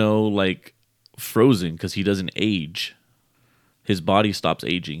 No, like frozen because he doesn't age. His body stops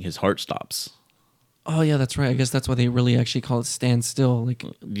aging. His heart stops. Oh yeah, that's right. I guess that's why they really actually call it standstill, like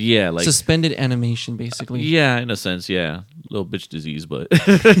Yeah, like suspended animation, basically. yeah, in a sense, yeah, little bitch disease, but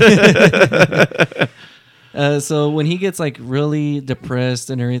So when he gets like really depressed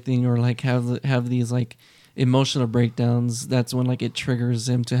and everything, or like have these like emotional breakdowns, that's when like it triggers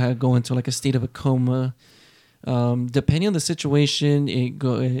him to go into like a state of a coma. Depending on the situation,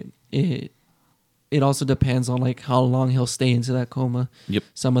 it also depends on like how long he'll stay into that coma. Yep.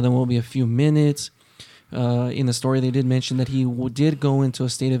 Some of them will be a few minutes. In the story, they did mention that he did go into a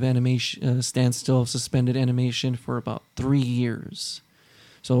state of animation, standstill, suspended animation for about 3 years.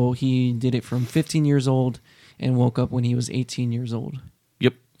 So he did it from 15 years old and woke up when he was 18 years old.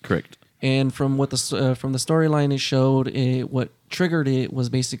 Yep, correct. And from what from the storyline it showed, what triggered it was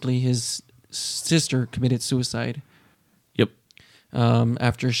basically his sister committed suicide. Yep.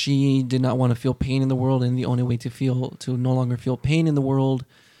 After she did not want to feel pain in the world, and the only way to no longer feel pain in the world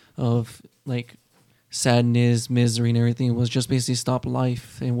of like sadness, misery, and everything was just basically stop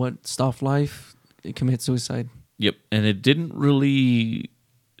life. And what stopped life? Commit suicide. Yep, and it didn't really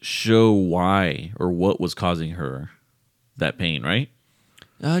show why or what was causing her that pain, right?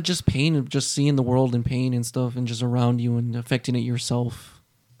 Just pain of just seeing the world in pain and stuff, and just around you and affecting it yourself.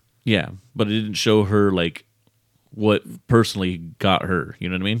 Yeah, but it didn't show her like what personally got her. You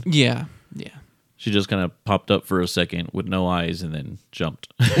know what I mean? Yeah. She just kind of popped up for a second with no eyes and then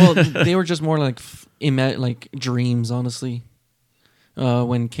jumped. Well, they were just more like like dreams, honestly.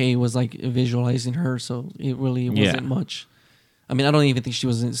 When Kay was like visualizing her, so it really wasn't much. I mean, I don't even think she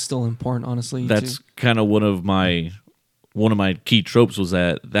was still important, honestly. That's kind of one of my key tropes was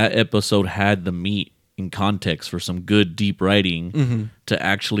that episode had the meat in context for some good deep writing to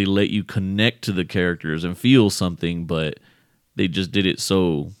actually let you connect to the characters and feel something, but they just did it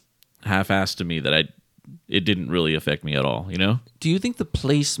so half-assed to me that it didn't really affect me at all, you know? Do you think the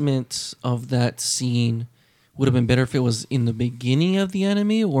placement of that scene would have been better if it was in the beginning of the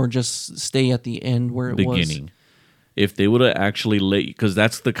anime or just stay at the end where it was? Beginning. If they would have actually let you, because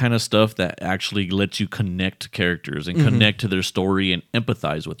that's the kind of stuff that actually lets you connect to characters and connect to their story and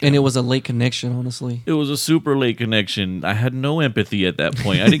empathize with them. And it was a late connection, honestly. It was a super late connection. I had no empathy at that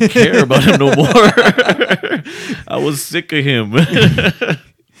point. I didn't care about him no more. I was sick of him.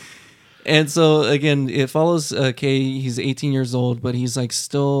 And so, again, it follows Kay. He's 18 years old, but he's like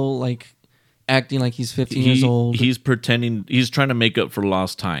still like acting like he's 15 years old. He's pretending, he's trying to make up for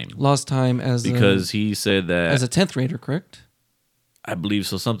lost time. Lost time because he said that as a 10th grader, correct? I believe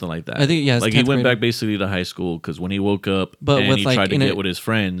so, something like that. I think like he went grader. back basically to high school because when he woke up but and he like, tried to get with his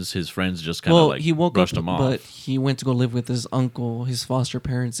friends just kind of like he woke brushed up, him off. But he went to go live with his uncle, his foster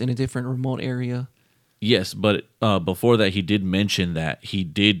parents, in a different remote area. Yes, but before that, he did mention that he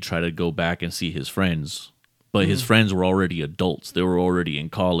did try to go back and see his friends, but his friends were already adults. They were already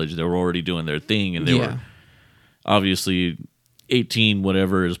in college. They were already doing their thing, and they were obviously 18,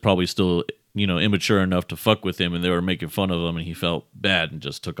 whatever, is probably still, immature enough to fuck with him, and they were making fun of him, and he felt bad and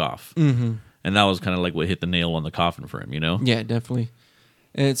just took off. Mm-hmm. And that was kind of like what hit the nail on the coffin for him, Yeah, definitely.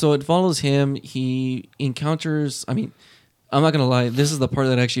 And so it follows him. He encounters, I'm not going to lie, this is the part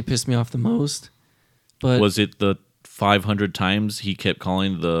that actually pissed me off the most. But was it the 500 times he kept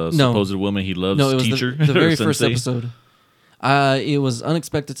calling the supposed woman he loves it was teacher? The very first episode. It was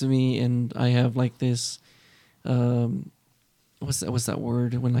unexpected to me, and I have like this, what's that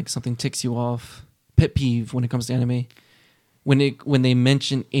word when like something ticks you off? Pet peeve when it comes to anime. When they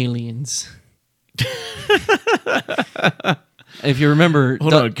mention aliens. If you remember,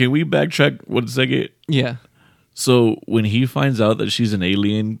 hold on, can we backtrack 1 second? Yeah. So when he finds out that she's an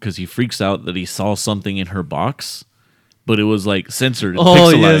alien, because he freaks out that he saw something in her box, but it was like censored and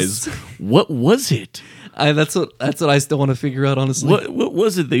pixelized. Yes. What was it? That's what I still want to figure out, honestly. What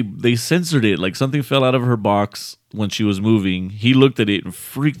was it? They censored it. Like something fell out of her box when she was moving. He looked at it and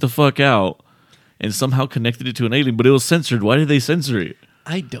freaked the fuck out, and somehow connected it to an alien. But it was censored. Why did they censor it?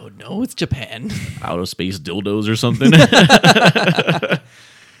 I don't know. It's Japan. Outer space dildos or something.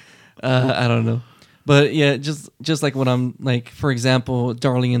 I don't know. But yeah, just like when I'm like, for example,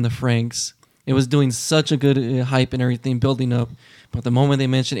 Darling in the Franxx, it was doing such a good hype and everything building up, but the moment they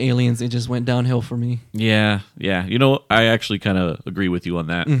mentioned aliens, it just went downhill for me. Yeah. I actually kind of agree with you on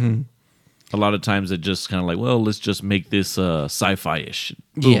that. Mm-hmm. A lot of times it just kind of like, well, let's just make this sci-fi-ish.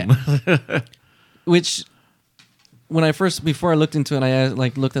 Boom. Yeah. Which, before I looked into it, I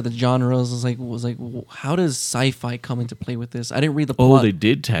looked at the genres. I was like, how does sci-fi come into play with this? I didn't read the plot. Oh, they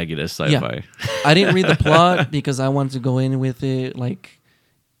did tag it as sci-fi. Yeah. I didn't read the plot because I wanted to go in with it like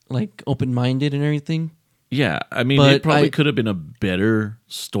open-minded and everything. Yeah, I mean, But it probably could have been a better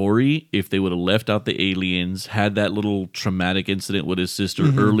story if they would have left out the aliens, had that little traumatic incident with his sister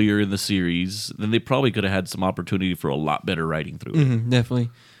earlier in the series. Then they probably could have had some opportunity for a lot better writing through it.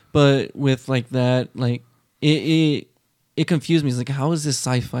 Definitely. But with like that, like it confused me. It's like, how is this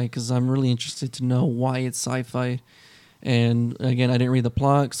sci-fi? Because I'm really interested to know why it's sci-fi. And again, I didn't read the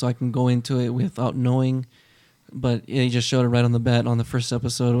plot, so I can go into it without knowing. But they just showed it right on the bat on the first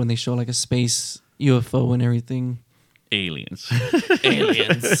episode when they show like a space UFO and everything. Aliens.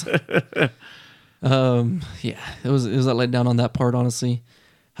 Aliens. Yeah, it was a letdown on that part, honestly.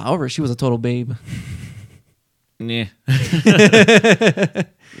 However, she was a total babe. Yeah.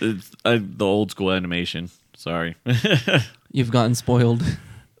 The old school animation. Sorry. You've gotten spoiled.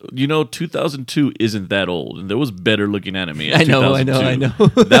 2002 isn't that old, and there was better looking anime. In I know.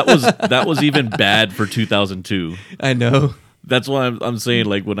 that was even bad for 2002. I know. That's why I'm saying,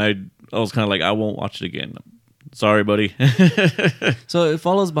 like, when I was kind of like, I won't watch it again. Sorry, buddy. So it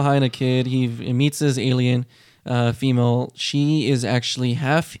follows behind a kid. He meets this alien female. She is actually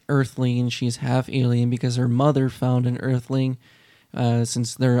half Earthling. She's half alien because her mother found an Earthling,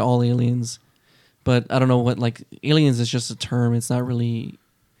 since they're all aliens. But I don't know what, like, aliens is just a term. It's not really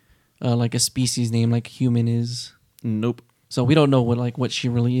like a species name like human is. Nope. So we don't know what she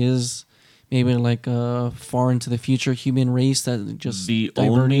really is. Maybe like a far into the future human race that just the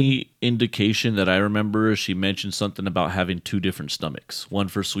diverted. only indication that I remember is she mentioned something about having 2 different stomachs, one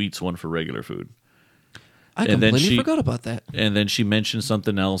for sweets, one for regular food. I completely forgot about that. And then she mentioned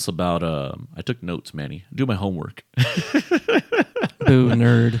something else about I took notes, Manny. Do my homework. Boo,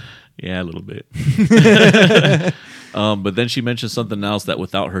 nerd. Yeah, a little bit. But then she mentioned something else that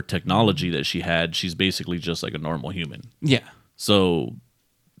without her technology that she had, she's basically just like a normal human. Yeah. So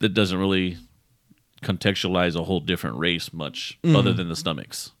that doesn't really contextualize a whole different race much other than the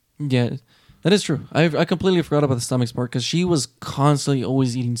stomachs. Yeah, that is true. I completely forgot about the stomachs part because she was constantly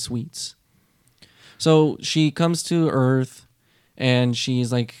always eating sweets. So she comes to Earth and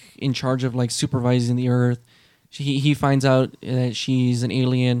she's like in charge of like supervising the Earth. He finds out that she's an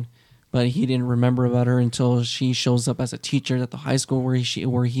alien, but he didn't remember about her until she shows up as a teacher at the high school where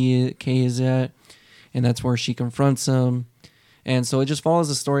Kay is at, and that's where she confronts him. And so it just follows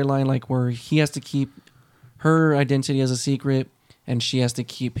a storyline like where he has to keep her identity as a secret, and she has to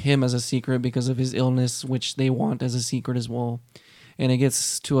keep him as a secret because of his illness, which they want as a secret as well. And it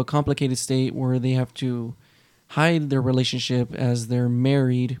gets to a complicated state where they have to hide their relationship as they're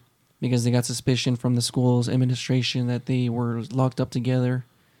married because they got suspicion from the school's administration that they were locked up together.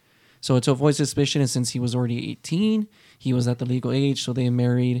 So to avoid suspicion, and since he was already 18, he was at the legal age, so they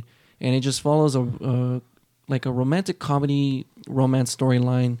married. And it just follows a romantic comedy romance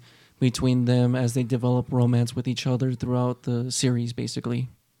storyline between them as they develop romance with each other throughout the series, basically.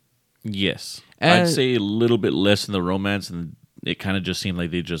 Yes. I'd say a little bit less in the romance, and it kind of just seemed like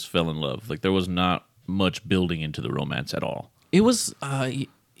they just fell in love. Like there was not much building into the romance at all. It was, it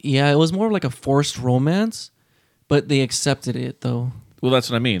was more like a forced romance, but they accepted it, though. Well, that's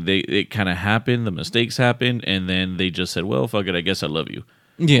what I mean. It kind of happened, the mistakes happened, and then they just said, well, fuck it, I guess I love you.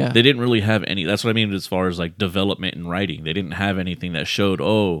 Yeah. They didn't really have any. That's what I mean as far as like development and writing. They didn't have anything that showed,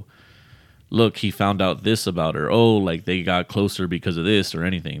 oh, look, he found out this about her. Oh, like they got closer because of this or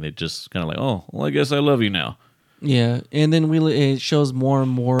anything. They just kind of like, oh, well, I guess I love you now. Yeah. And then it shows more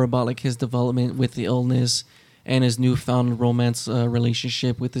and more about like his development with the illness and his newfound romance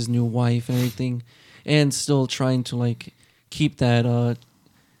relationship with his new wife and everything. And still trying to like keep that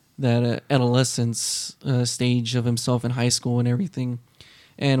adolescence stage of himself in high school and everything.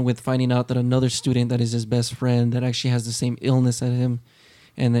 And with finding out that another student that is his best friend that actually has the same illness as him,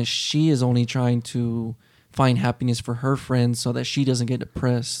 and that she is only trying to find happiness for her friend so that she doesn't get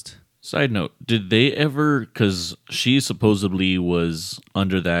depressed. Side note, did they ever, because she supposedly was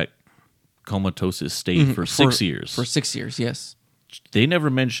under that comatose state for 6 years. For 6 years, yes. They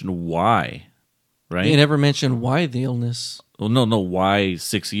never mentioned why, right? They never mentioned why the illness. Well, no, why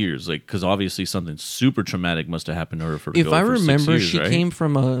 6 years? Like, because obviously something super traumatic must have happened to her for. If I remember, 6 years, she right? came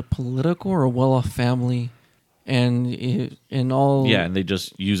from a political or well-off family, and all. Yeah, and they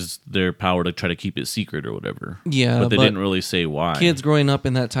just used their power to try to keep it secret or whatever. Yeah, but they didn't really say why. Kids growing up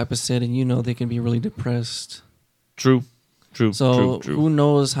in that type of setting, they can be really depressed. True. So who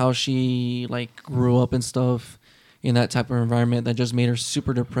knows how she like grew up and stuff in that type of environment that just made her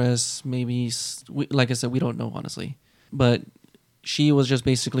super depressed. Maybe, like I said, we don't know honestly. But she was just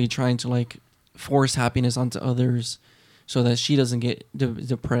basically trying to like force happiness onto others so that she doesn't get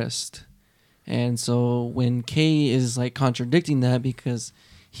depressed. And so when Kay is like contradicting that because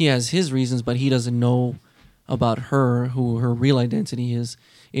he has his reasons, but he doesn't know about her, who her real identity is,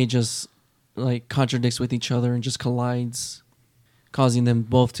 it just like contradicts with each other and just collides, causing them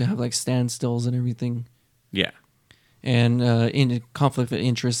both to have like standstills and everything. Yeah. And in conflict of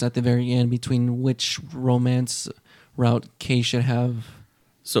interest at the very end between which romance route Kay should have.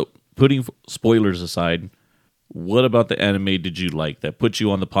 So, putting spoilers aside, what about the anime did you like that put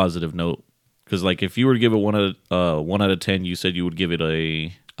you on the positive note? Because, like, if you were to give it 1 out of 10, you said you would give it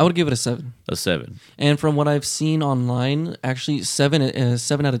I would give it a 7. a 7. And from what I've seen online, actually 7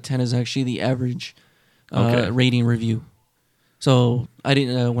 out of 10 is actually the average rating review. So I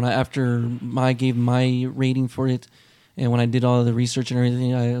didn't when I gave my rating for it, and when I did all of the research and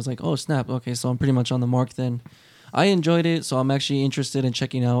everything, I was like, oh snap, okay, so I'm pretty much on the mark then. I enjoyed it, so I'm actually interested in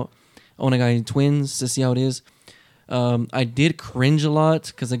checking out Onegai Twins to see how it is. I did cringe a lot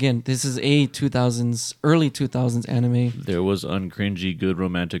because again, this is a early 2000s anime. There was uncringy good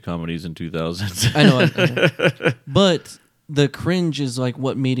romantic comedies in 2000s. I know. But the cringe is like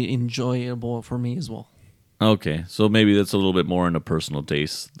what made it enjoyable for me as well. Okay, so maybe that's a little bit more in a personal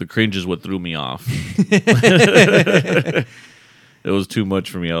taste. The cringe is what threw me off. It was too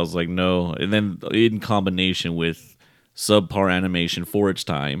much for me. I was like, no. And then in combination with subpar animation for its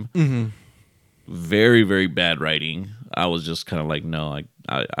time, very, very bad writing, I was just kind of like, no,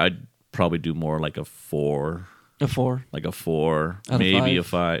 I'd probably do more like a 4. A 4. Like a 4, Out of maybe 5? a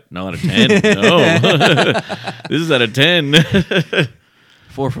 5. No, out of 10. No. This is out of 10.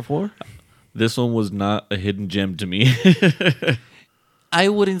 4 for 4? This one was not a hidden gem to me. I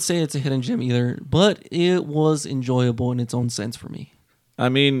wouldn't say it's a hidden gem either, but it was enjoyable in its own sense for me. I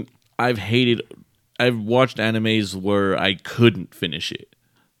mean, I've watched animes where I couldn't finish it.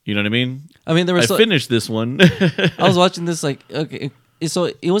 You know what I mean? I mean, I finished this one. I was watching this like, okay,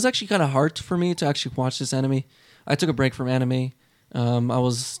 so it was actually kind of hard for me to actually watch this anime. I took a break from anime. I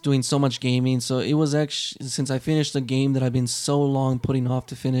was doing so much gaming, so it was actually, since I finished a game that I've been so long putting off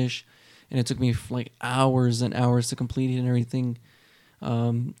to finish, and it took me like hours and hours to complete it and everything.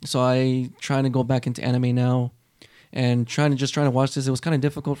 So I trying to go back into anime now, and trying to watch this. It was kind of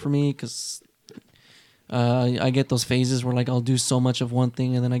difficult for me because I get those phases where like I'll do so much of one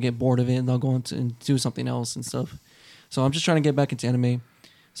thing and then I get bored of it and I'll go into and do something else and stuff. So I'm just trying to get back into anime.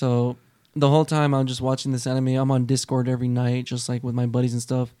 So the whole time I'm just watching this anime. I'm on Discord every night, just like with my buddies and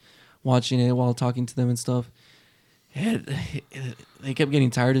stuff, watching it while talking to them and stuff. They kept getting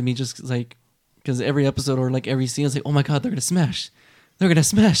tired of me just like because every episode or like every scene I was like, oh my god, they're gonna smash, and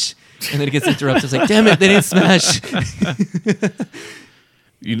then it gets interrupted. It's like, damn it, they didn't smash.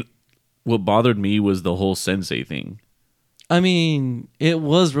 What bothered me was the whole sensei thing. I mean, it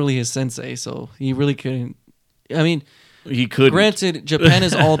was really his sensei, so he really couldn't. I mean, he couldn't. Granted, Japan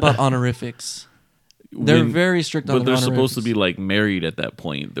is all about honorifics. They're very strict on honorifics. But they're supposed to be like married at that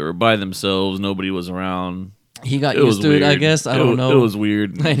point. They were by themselves. Nobody was around. He got used to it, I guess. I don't know. It was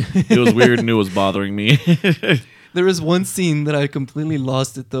weird. It was weird and it was bothering me. There was one scene that I completely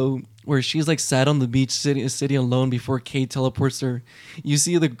lost it, though, where she's like sat on the beach sitting alone before Kay teleports her. You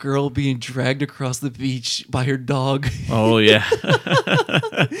see the girl being dragged across the beach by her dog. Oh, yeah.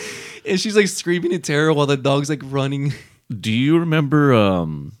 And she's like screaming in terror while the dog's like running. Do you remember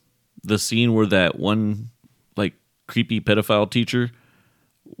the scene where that one like creepy pedophile teacher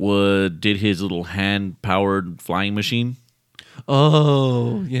did his little hand-powered flying machine?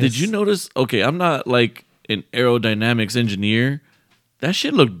 Oh, yes. Did you notice? Okay, I'm not like an aerodynamics engineer. That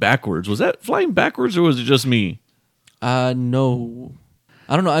shit looked backwards. Was that flying backwards or was it just me? No.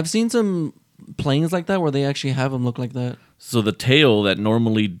 I don't know. I've seen some planes like that where they actually have them look like that. So the tail that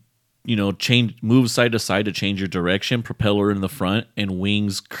normally, moves side to side to change your direction, propeller in the front, and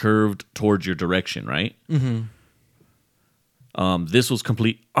wings curved towards your direction, right? Mm-hmm. This was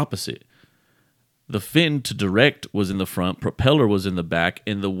complete opposite. The fin to direct was in the front, propeller was in the back,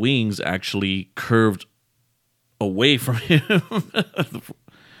 and the wings actually curved away from him.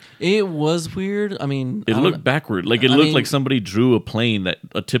 It was weird. I mean, it looked backward. Like it looked like somebody drew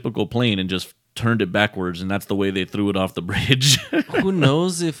a typical plane, and just turned it backwards, and that's the way they threw it off the bridge. Who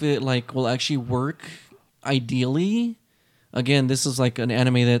knows if it like will actually work ideally? Again, this is like an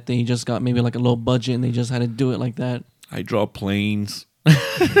anime that they just got maybe like a low budget, and they just had to do it like that. I draw planes.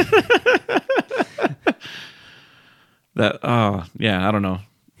 Yeah, I don't know.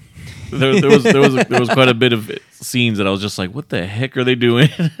 There was quite a bit of scenes that I was just like, what the heck are they doing?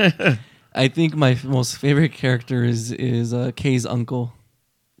 I think my most favorite character is Kay's uncle.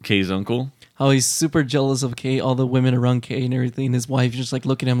 Kay's uncle? How he's super jealous of Kay, all the women around Kay and everything. And his wife just like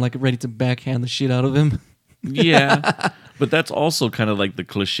looking at him like ready to backhand the shit out of him. Yeah, but that's also kind of like the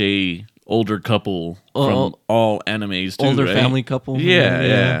cliche older couple from all animes too, older right? family couple.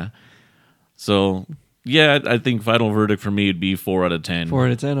 Yeah. So, yeah, I think final verdict for me would be 4 out of 10. 4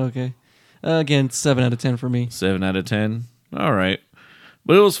 out of 10, okay. Again, 7 out of 10 for me. 7 out of 10. All right.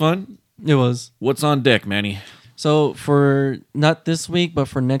 But it was fun. It was. What's on deck, Manny? So for not this week, but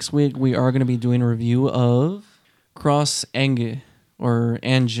for next week, we are going to be doing a review of Cross Ange or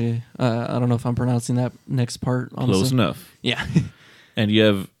Ange. I don't know if I'm pronouncing that next part. Honestly. Close enough. Yeah. And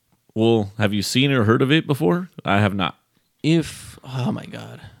have you seen or heard of it before? I have not. Oh my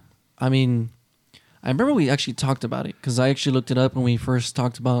God. I mean, I remember we actually talked about it because I actually looked it up when we first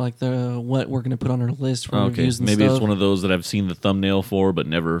talked about like what we're going to put on our list for reviews and maybe stuff. it's one of those that I've seen the thumbnail for but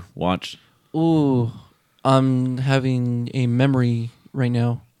never watched. Ooh, I'm having a memory right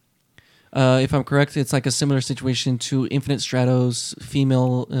now. If I'm correct, it's like a similar situation to Infinite Stratos,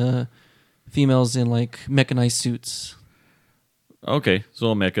 females in like mechanized suits. Okay,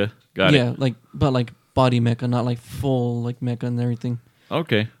 so a mecha. Got it. Yeah, but body mecha, not like full like mecha and everything.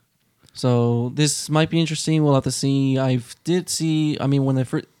 Okay. So this might be interesting. We'll have to see. I mean,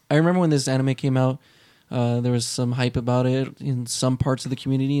 I remember when this anime came out, there was some hype about it in some parts of the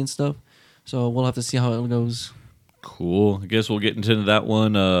community and stuff. So we'll have to see how it goes. Cool. I guess we'll get into that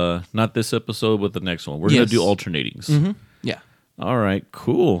one. Not this episode, but the next one. We're going to do alternatings. Mm-hmm. Yeah. All right.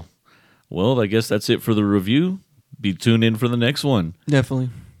 Cool. Well, I guess that's it for the review. Be tuned in for the next one. Definitely.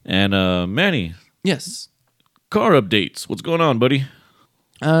 And Manny. Yes. Car updates. What's going on, buddy?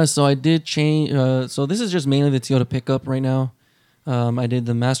 So I did change. So this is just mainly the Toyota pickup right now. I did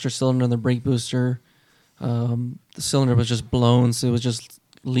the master cylinder and the brake booster. The cylinder was just blown, so it was just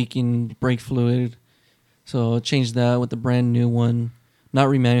leaking brake fluid. So I changed that with the brand new one. Not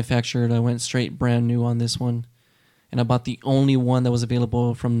remanufactured. I went straight brand new on this one. And I bought the only one that was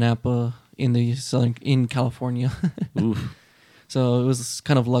available from Napa in California. Oof. So it was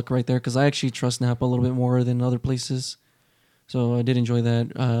kind of luck right there because I actually trust Napa a little bit more than other places. So I did enjoy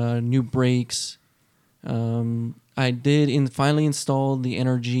that. New brakes. I did finally install the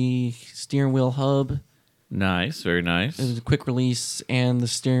Energy steering wheel hub. Nice, very nice. It was a quick release and the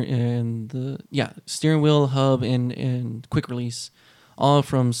steering wheel hub and quick release, all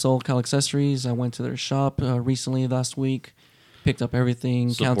from SoulCal Accessories. I went to their shop recently last week, picked up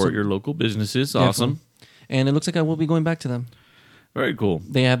everything. Support your local businesses. Definitely. Awesome. And it looks like I will be going back to them. Very cool.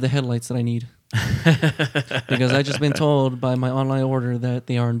 They have the headlights that I need. Because I just been told by my online order that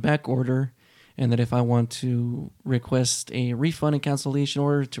they are in back order, and that if I want to request a refund and cancellation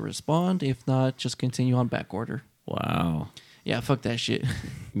order to respond, if not, just continue on back order. Wow. Yeah, fuck that shit.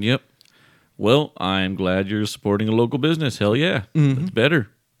 Yep. Well, I'm glad you're supporting a local business. Hell yeah. That's better.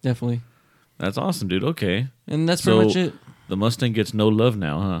 Definitely. That's awesome, dude. Okay. And that's pretty much it. The Mustang gets no love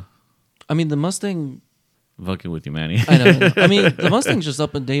now, huh? I mean, the Mustang... Fucking with you, Manny. I know. I mean, the Mustang's just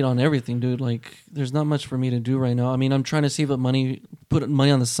up and date on everything, dude. Like, there's not much for me to do right now. I mean, I'm trying to save up money, put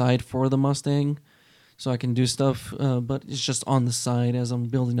money on the side for the Mustang so I can do stuff, but it's just on the side as I'm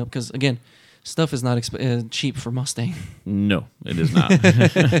building up. Because, again, stuff is not cheap for Mustang. No, it is not.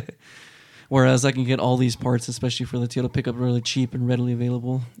 Whereas I can get all these parts, especially for the Toyota pickup, really cheap and readily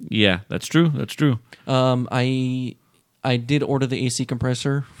available. Yeah, that's true. That's true. I did order the AC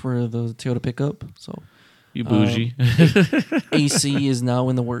compressor for the Toyota pickup, so... You bougie. AC is now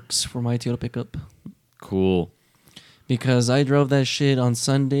in the works for my Toyota pickup. Cool. Because I drove that shit on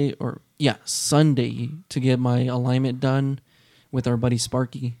Sunday to get my alignment done with our buddy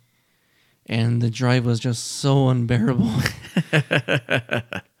Sparky. And the drive was just so unbearable. It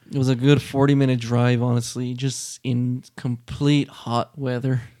was a good 40-minute drive, honestly, just in complete hot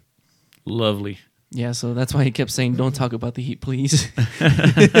weather. Lovely. Yeah, so that's why he kept saying, don't talk about the heat, please.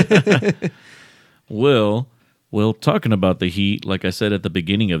 Well, talking about the heat, like I said at the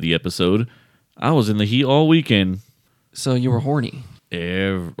beginning of the episode, I was in the heat all weekend. So you were horny.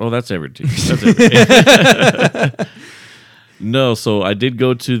 That's everything. That's everything. No, so I did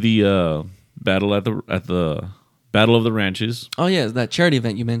go to the battle at the Battle of the Ranches. Oh yeah, that charity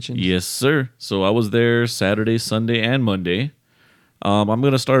event you mentioned. Yes, sir. So I was there Saturday, Sunday, and Monday. I'm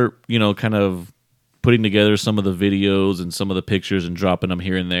gonna start, kind of putting together some of the videos and some of the pictures and dropping them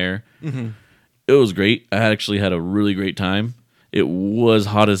here and there. Mm-hmm. It was great. I actually had a really great time. It was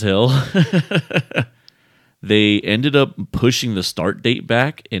hot as hell. They ended up pushing the start date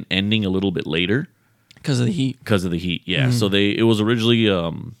back and ending a little bit later. Because of the heat. Yeah. Mm-hmm. So it was originally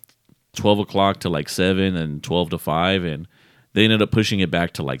 12 o'clock to like 7 and 12 to 5. And they ended up pushing it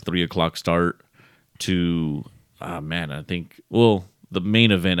back to like 3 o'clock start to, the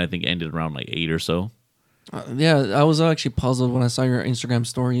main event I think ended around like 8 or so. Yeah, I was actually puzzled when I saw your Instagram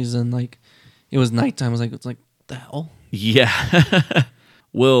stories and like, it was nighttime. I was like, the hell? Yeah.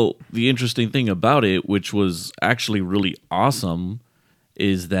 Well, the interesting thing about it, which was actually really awesome,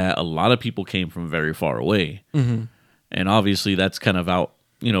 is that a lot of people came from very far away. Mm-hmm. And obviously that's kind of out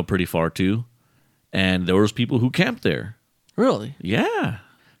pretty far too. And there was people who camped there. Really? Yeah.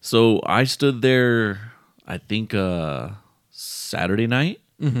 So I stood there, I think Saturday night.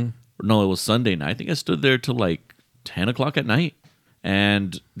 Mm-hmm. No, it was Sunday night. I think I stood there till like 10 o'clock at night.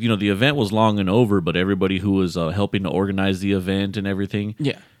 And, the event was long and over, but everybody who was helping to organize the event and everything,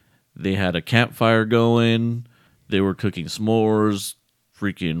 Yeah. they had a campfire going. They were cooking s'mores,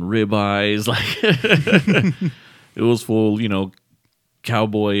 freaking ribeyes. Like, it was full,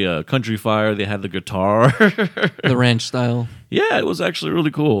 cowboy country fire. They had the guitar. The ranch style. Yeah, it was actually really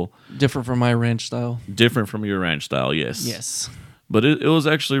cool. Different from my ranch style. Different from your ranch style, yes. Yes. But it was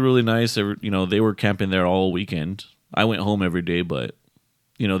actually really nice. They were camping there all weekend. I went home every day, but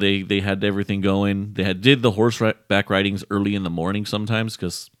they had everything going. They did the horseback ridings early in the morning sometimes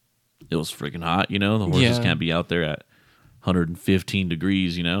because it was freaking hot. The horses can't be out there at 115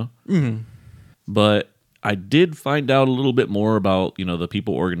 degrees. Mm-hmm. But I did find out a little bit more about the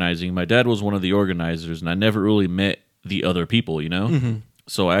people organizing. My dad was one of the organizers, and I never really met the other people. Mm-hmm.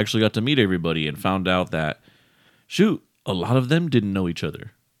 So I actually got to meet everybody and found out that a lot of them didn't know each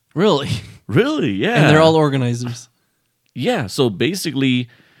other. Really? Really? Yeah. And they're all organizers. Yeah, so basically,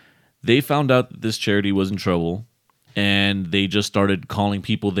 they found out that this charity was in trouble, and they just started calling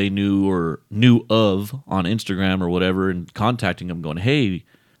people they knew or knew of on Instagram or whatever and contacting them going, hey,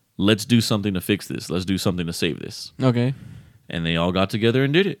 let's do something to fix this. Let's do something to save this. Okay. And they all got together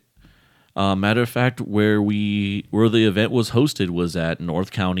and did it. Matter of fact, where the event was hosted was at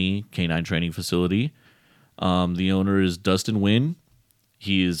North County Canine Training Facility. The owner is Dustin Wynn.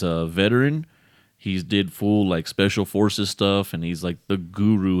 He is a veteran. He did full like special forces stuff, and he's like the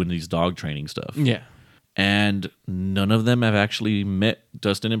guru in these dog training stuff. Yeah. And none of them have actually met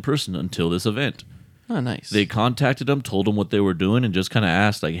Dustin in person until this event. Oh, nice. They contacted him, told him what they were doing, and just kind of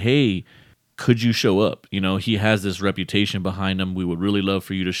asked like, hey, could you show up? He has this reputation behind him. We would really love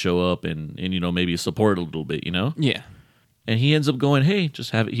for you to show up and maybe support a little bit, Yeah. And he ends up going, hey, just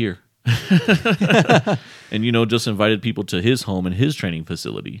have it here. And, just invited people to his home and his training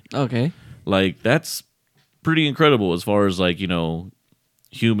facility. Okay. Like, that's pretty incredible as far as, like,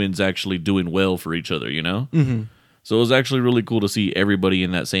 humans actually doing well for each other, Mm-hmm. So it was actually really cool to see everybody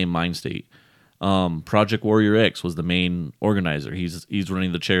in that same mind state. Project Warrior X was the main organizer. He's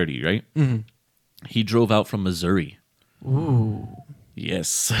running the charity, right? Mm-hmm. He drove out from Missouri. Ooh.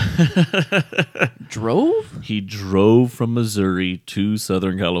 Yes. Drove? He drove from Missouri to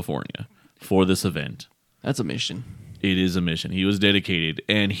Southern California for this event. That's a mission. It is a mission. He was dedicated,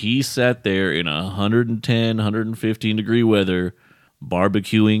 and he sat there in 110, 115 degree weather,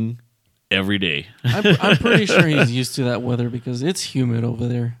 barbecuing every day. I'm pretty sure he's used to that weather because it's humid over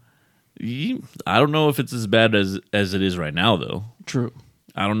there. I don't know if it's as bad as it is right now, though. True.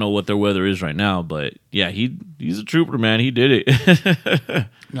 I don't know what their weather is right now, but yeah, he's a trooper, man. He did it.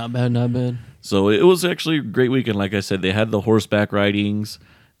 Not bad, not bad. So it was actually a great weekend. Like I said, they had the horseback ridings.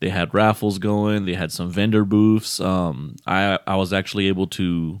 They had raffles going. They had some vendor booths. I was actually able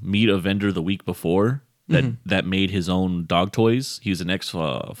to meet a vendor the week before that made his own dog toys. He was an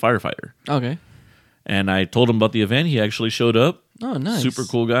ex-firefighter. Okay. And I told him about the event. He actually showed up. Oh, nice. Super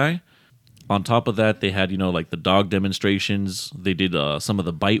cool guy. On top of that, they had, like the dog demonstrations. They did some of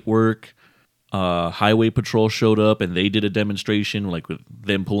the bite work. Highway Patrol showed up and they did a demonstration, like with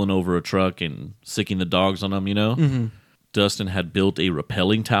them pulling over a truck and sicking the dogs on them, Mm-hmm. Dustin had built a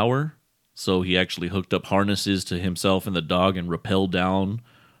rappelling tower. So he actually hooked up harnesses to himself and the dog and rappelled down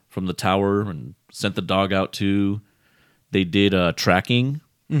from the tower and sent the dog out too. They did tracking,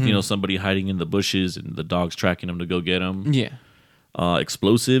 somebody hiding in the bushes and the dog's tracking them to go get them. Yeah.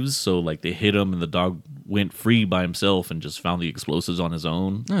 Explosives, so like they hit him and the dog went free by himself and just found the explosives on his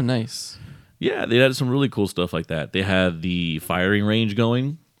own. Oh, nice. Yeah, they had some really cool stuff like that. They had the firing range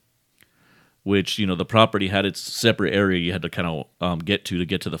going, which, the property had its separate area you had to kind of get to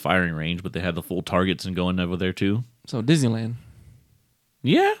get to the firing range, but they had the full targets and going over there too. So Disneyland.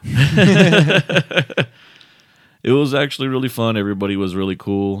 Yeah. It was actually really fun. Everybody was really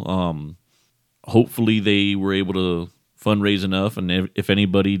cool. Hopefully they were able to fundraise enough, and if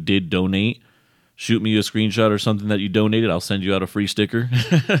anybody did donate, shoot me a screenshot or something that you donated. I'll send you out a free sticker.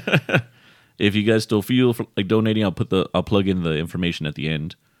 If you guys still feel like donating, I'll plug in the information at the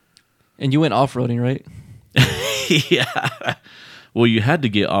end. And you went off-roading, right? Yeah. Well, you had to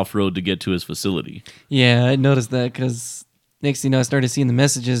get off-road to get to his facility. Yeah, I noticed that because next thing you know, I started seeing the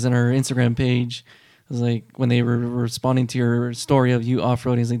messages on our Instagram page. It was like when they were responding to your story of you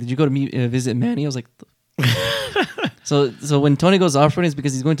off-roading. It's like, did you go to visit Manny? I was like, so when Tony goes off-roading, it's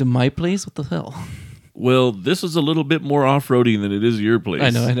because he's going to my place? What the hell? Well, this is a little bit more off-roading than it is your place.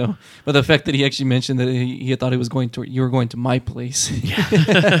 I know. But the fact that he actually mentioned that he thought he was going to, you were going to my place.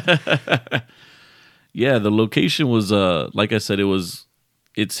 Yeah, the location was like I said,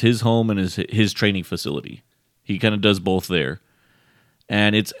 it's his home and his training facility. He kind of does both there.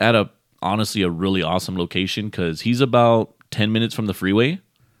 And it's at honestly a really awesome location because he's about 10 minutes from the freeway,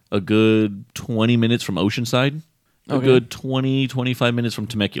 a good 20 minutes from Oceanside, a good 20, 25 minutes from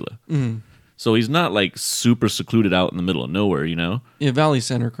Temecula. Mm. So he's not like super secluded out in the middle of nowhere, you know? Yeah, Valley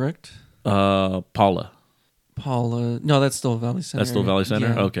Center, correct? Paula. No, that's still Valley Center. That's still Valley Center?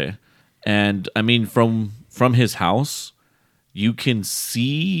 Yeah. Okay. And I mean, from his house, you can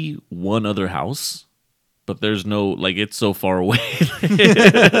see one other house, but there's no, like, it's so far away.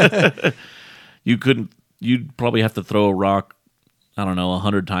 You'd probably have to throw a rock, I don't know,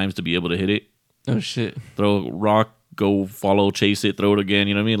 100 times to be able to hit it. Oh, shit. Throw a rock, go follow, chase it, throw it again.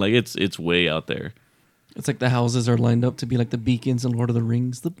 You know what I mean? Like, it's way out there. It's like the houses are lined up to be like the beacons in Lord of the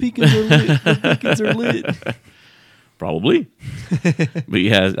Rings. The beacons are lit. The beacons are lit. Probably. But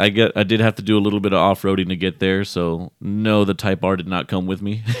yeah, I did have to do a little bit of off-roading to get there, so no, the Type R did not come with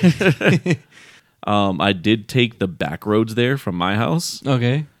me. I did take the back roads there from my house,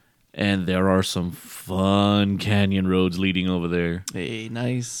 Okay. and there are some fun canyon roads leading over there. Hey,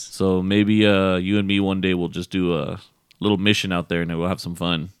 nice. So maybe you and me one day will just do a little mission out there, and we'll have some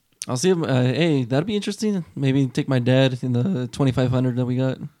fun. I'll see him. Hey, that'd be interesting. Maybe take my dad in the 2500 that we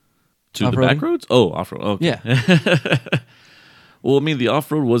got. To the back roads? Oh, off-road. Okay. Yeah. Well, I mean, the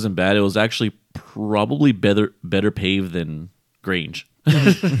off-road wasn't bad. It was actually probably better paved than Grange.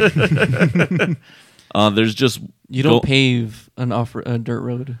 There's just... You don't pave a dirt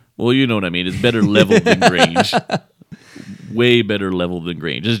road. Well, you know what I mean. It's better leveled than Grange. Way better leveled than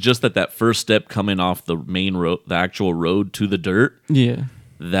Grange. It's just that first step coming off the main road, the actual road to the dirt, Yeah.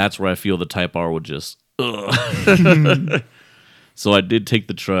 that's where I feel the Type R would just... Ugh. So I did take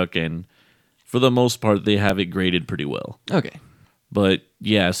the truck, and for the most part, they have it graded pretty well. Okay. But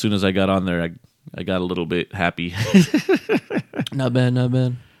yeah, as soon as I got on there, I got a little bit happy. Not bad, not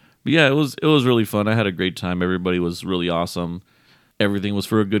bad. But yeah, it was really fun. I had a great time. Everybody was really awesome. Everything was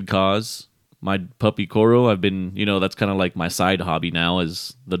for a good cause. My puppy Coro, I've been, that's kind of like my side hobby now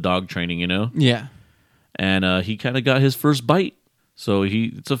is the dog training, Yeah. And he kind of got his first bite. So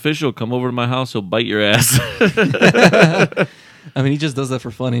it's official. Come over to my house. He'll bite your ass. I mean, he just does that for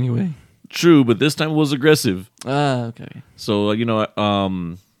fun anyway. True, but this time it was aggressive. Ah, okay. So,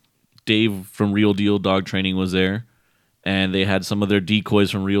 Dave from Real Deal Dog Training was there, and they had some of their decoys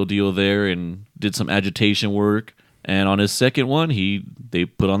from Real Deal there and did some agitation work. And on his second one, they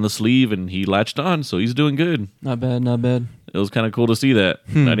put on the sleeve and he latched on, so he's doing good. Not bad, not bad. It was kind of cool to see that.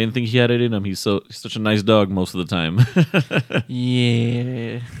 I didn't think he had it in him. He's such a nice dog most of the time.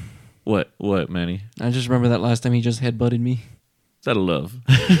 Yeah. What, Manny? I just remember that last time he just headbutted me. Is that a love?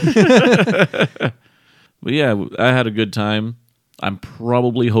 But yeah, I had a good time. I'm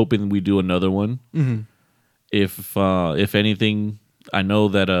probably hoping we do another one. Mm-hmm. If anything, I know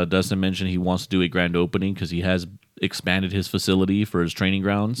that Dustin mentioned he wants to do a grand opening because he has expanded his facility for his training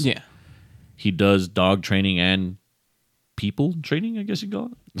grounds. Yeah. He does dog training and people training, I guess you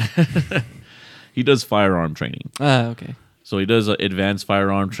call it. He does firearm training. Ah, okay. So he does advanced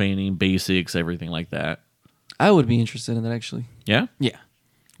firearm training, basics, everything like that. I would be interested in that, actually. Yeah? Yeah.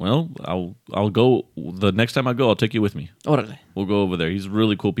 Well, I'll go. The next time I go, I'll take you with me. Orale. We'll go over there. He's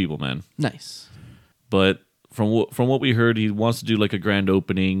really cool people, man. Nice. But from what we heard, he wants to do like a grand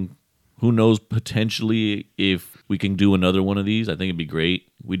opening. Who knows, potentially, if we can do another one of these, I think it'd be great.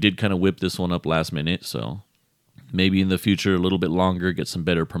 We did kind of whip this one up last minute, so maybe in the future, a little bit longer, get some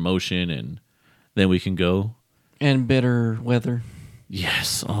better promotion, and then we can go. And better weather.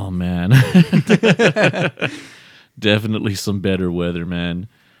 Yes. Oh, man. Definitely some better weather, man.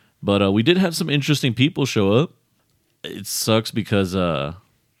 But we did have some interesting people show up. It sucks because I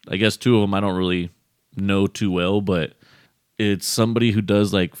guess two of them I don't really know too well, but it's somebody who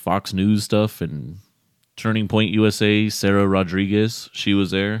does like Fox News stuff and Turning Point USA, Sarah Rodriguez. She was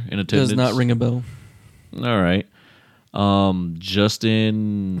there in attendance. Does not ring a bell. All right.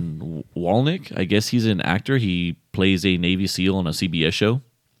 Justin Walnick, I guess he's an actor. He plays a Navy SEAL on a CBS show.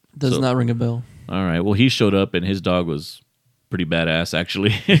 Does not ring a bell. All right. Well, he showed up and his dog was pretty badass,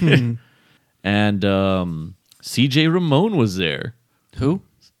 actually. And CJ Ramon was there. Who?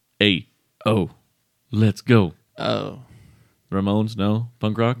 Let's go. Oh. Ramones, no?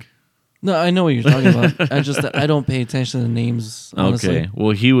 Punk rock? No, I know what you're talking about. I don't pay attention to the names, honestly. Okay.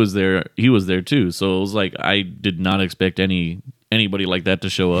 Well, he was there. He was there too. So it was like I did not expect anybody like that to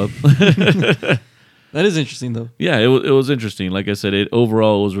show up. That is interesting, though. Yeah, it was interesting. Like I said,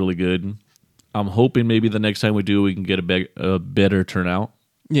 overall was really good. I'm hoping maybe the next time we do, we can get a better turnout.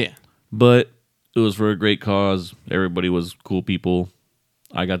 Yeah. But it was for a great cause. Everybody was cool people.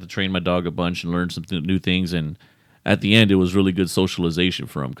 I got to train my dog a bunch and learn some new things. And at the end, it was really good socialization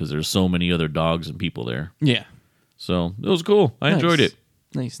for him because there's so many other dogs and people there. Yeah. So it was cool. I enjoyed it.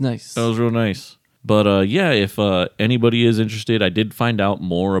 Nice. That was real nice. But yeah, if anybody is interested, I did find out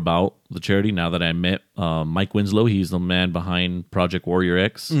more about the charity now that I met Mike Winslow. He's the man behind Project Warrior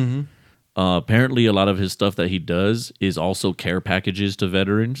X. Mm-hmm. Apparently, a lot of his stuff that he does is also care packages to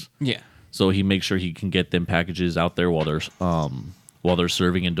veterans. Yeah. So he makes sure he can get them packages out there while they're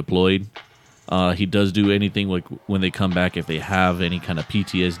serving and deployed. He does do anything like when they come back, if they have any kind of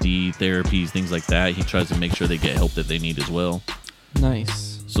PTSD therapies, things like that. He tries to make sure they get help that they need as well.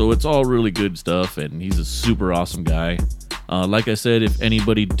 Nice. So it's all really good stuff, and he's a super awesome guy. Like I said, if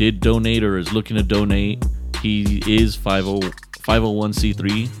anybody did donate or is looking to donate, he is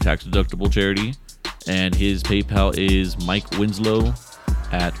 501c3 tax deductible charity, and his PayPal is Mike Winslow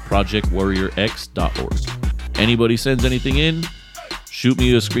at projectwarriorx.org. Anybody sends anything in, shoot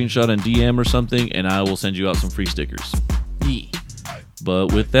me a screenshot and DM or something, and I will send you out some free stickers. Yeah.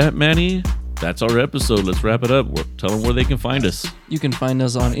 But with that, Manny, that's our episode. Let's wrap it up. Tell them where they can find us. You can find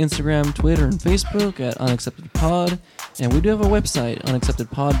us on Instagram, Twitter, and Facebook at UnacceptedPod. And we do have a website,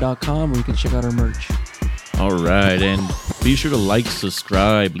 unacceptedpod.com, where you can check out our merch. All right. And be sure to like,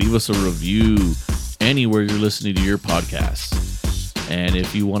 subscribe, leave us a review anywhere you're listening to your podcast. And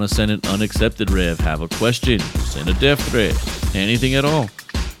if you want to send an unaccepted rev, have a question, send a death threat, anything at all,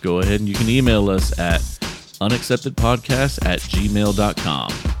 go ahead and you can email us at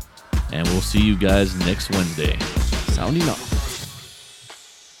unacceptedpodcast@gmail.com. And we'll see you guys next Wednesday. Sounding off.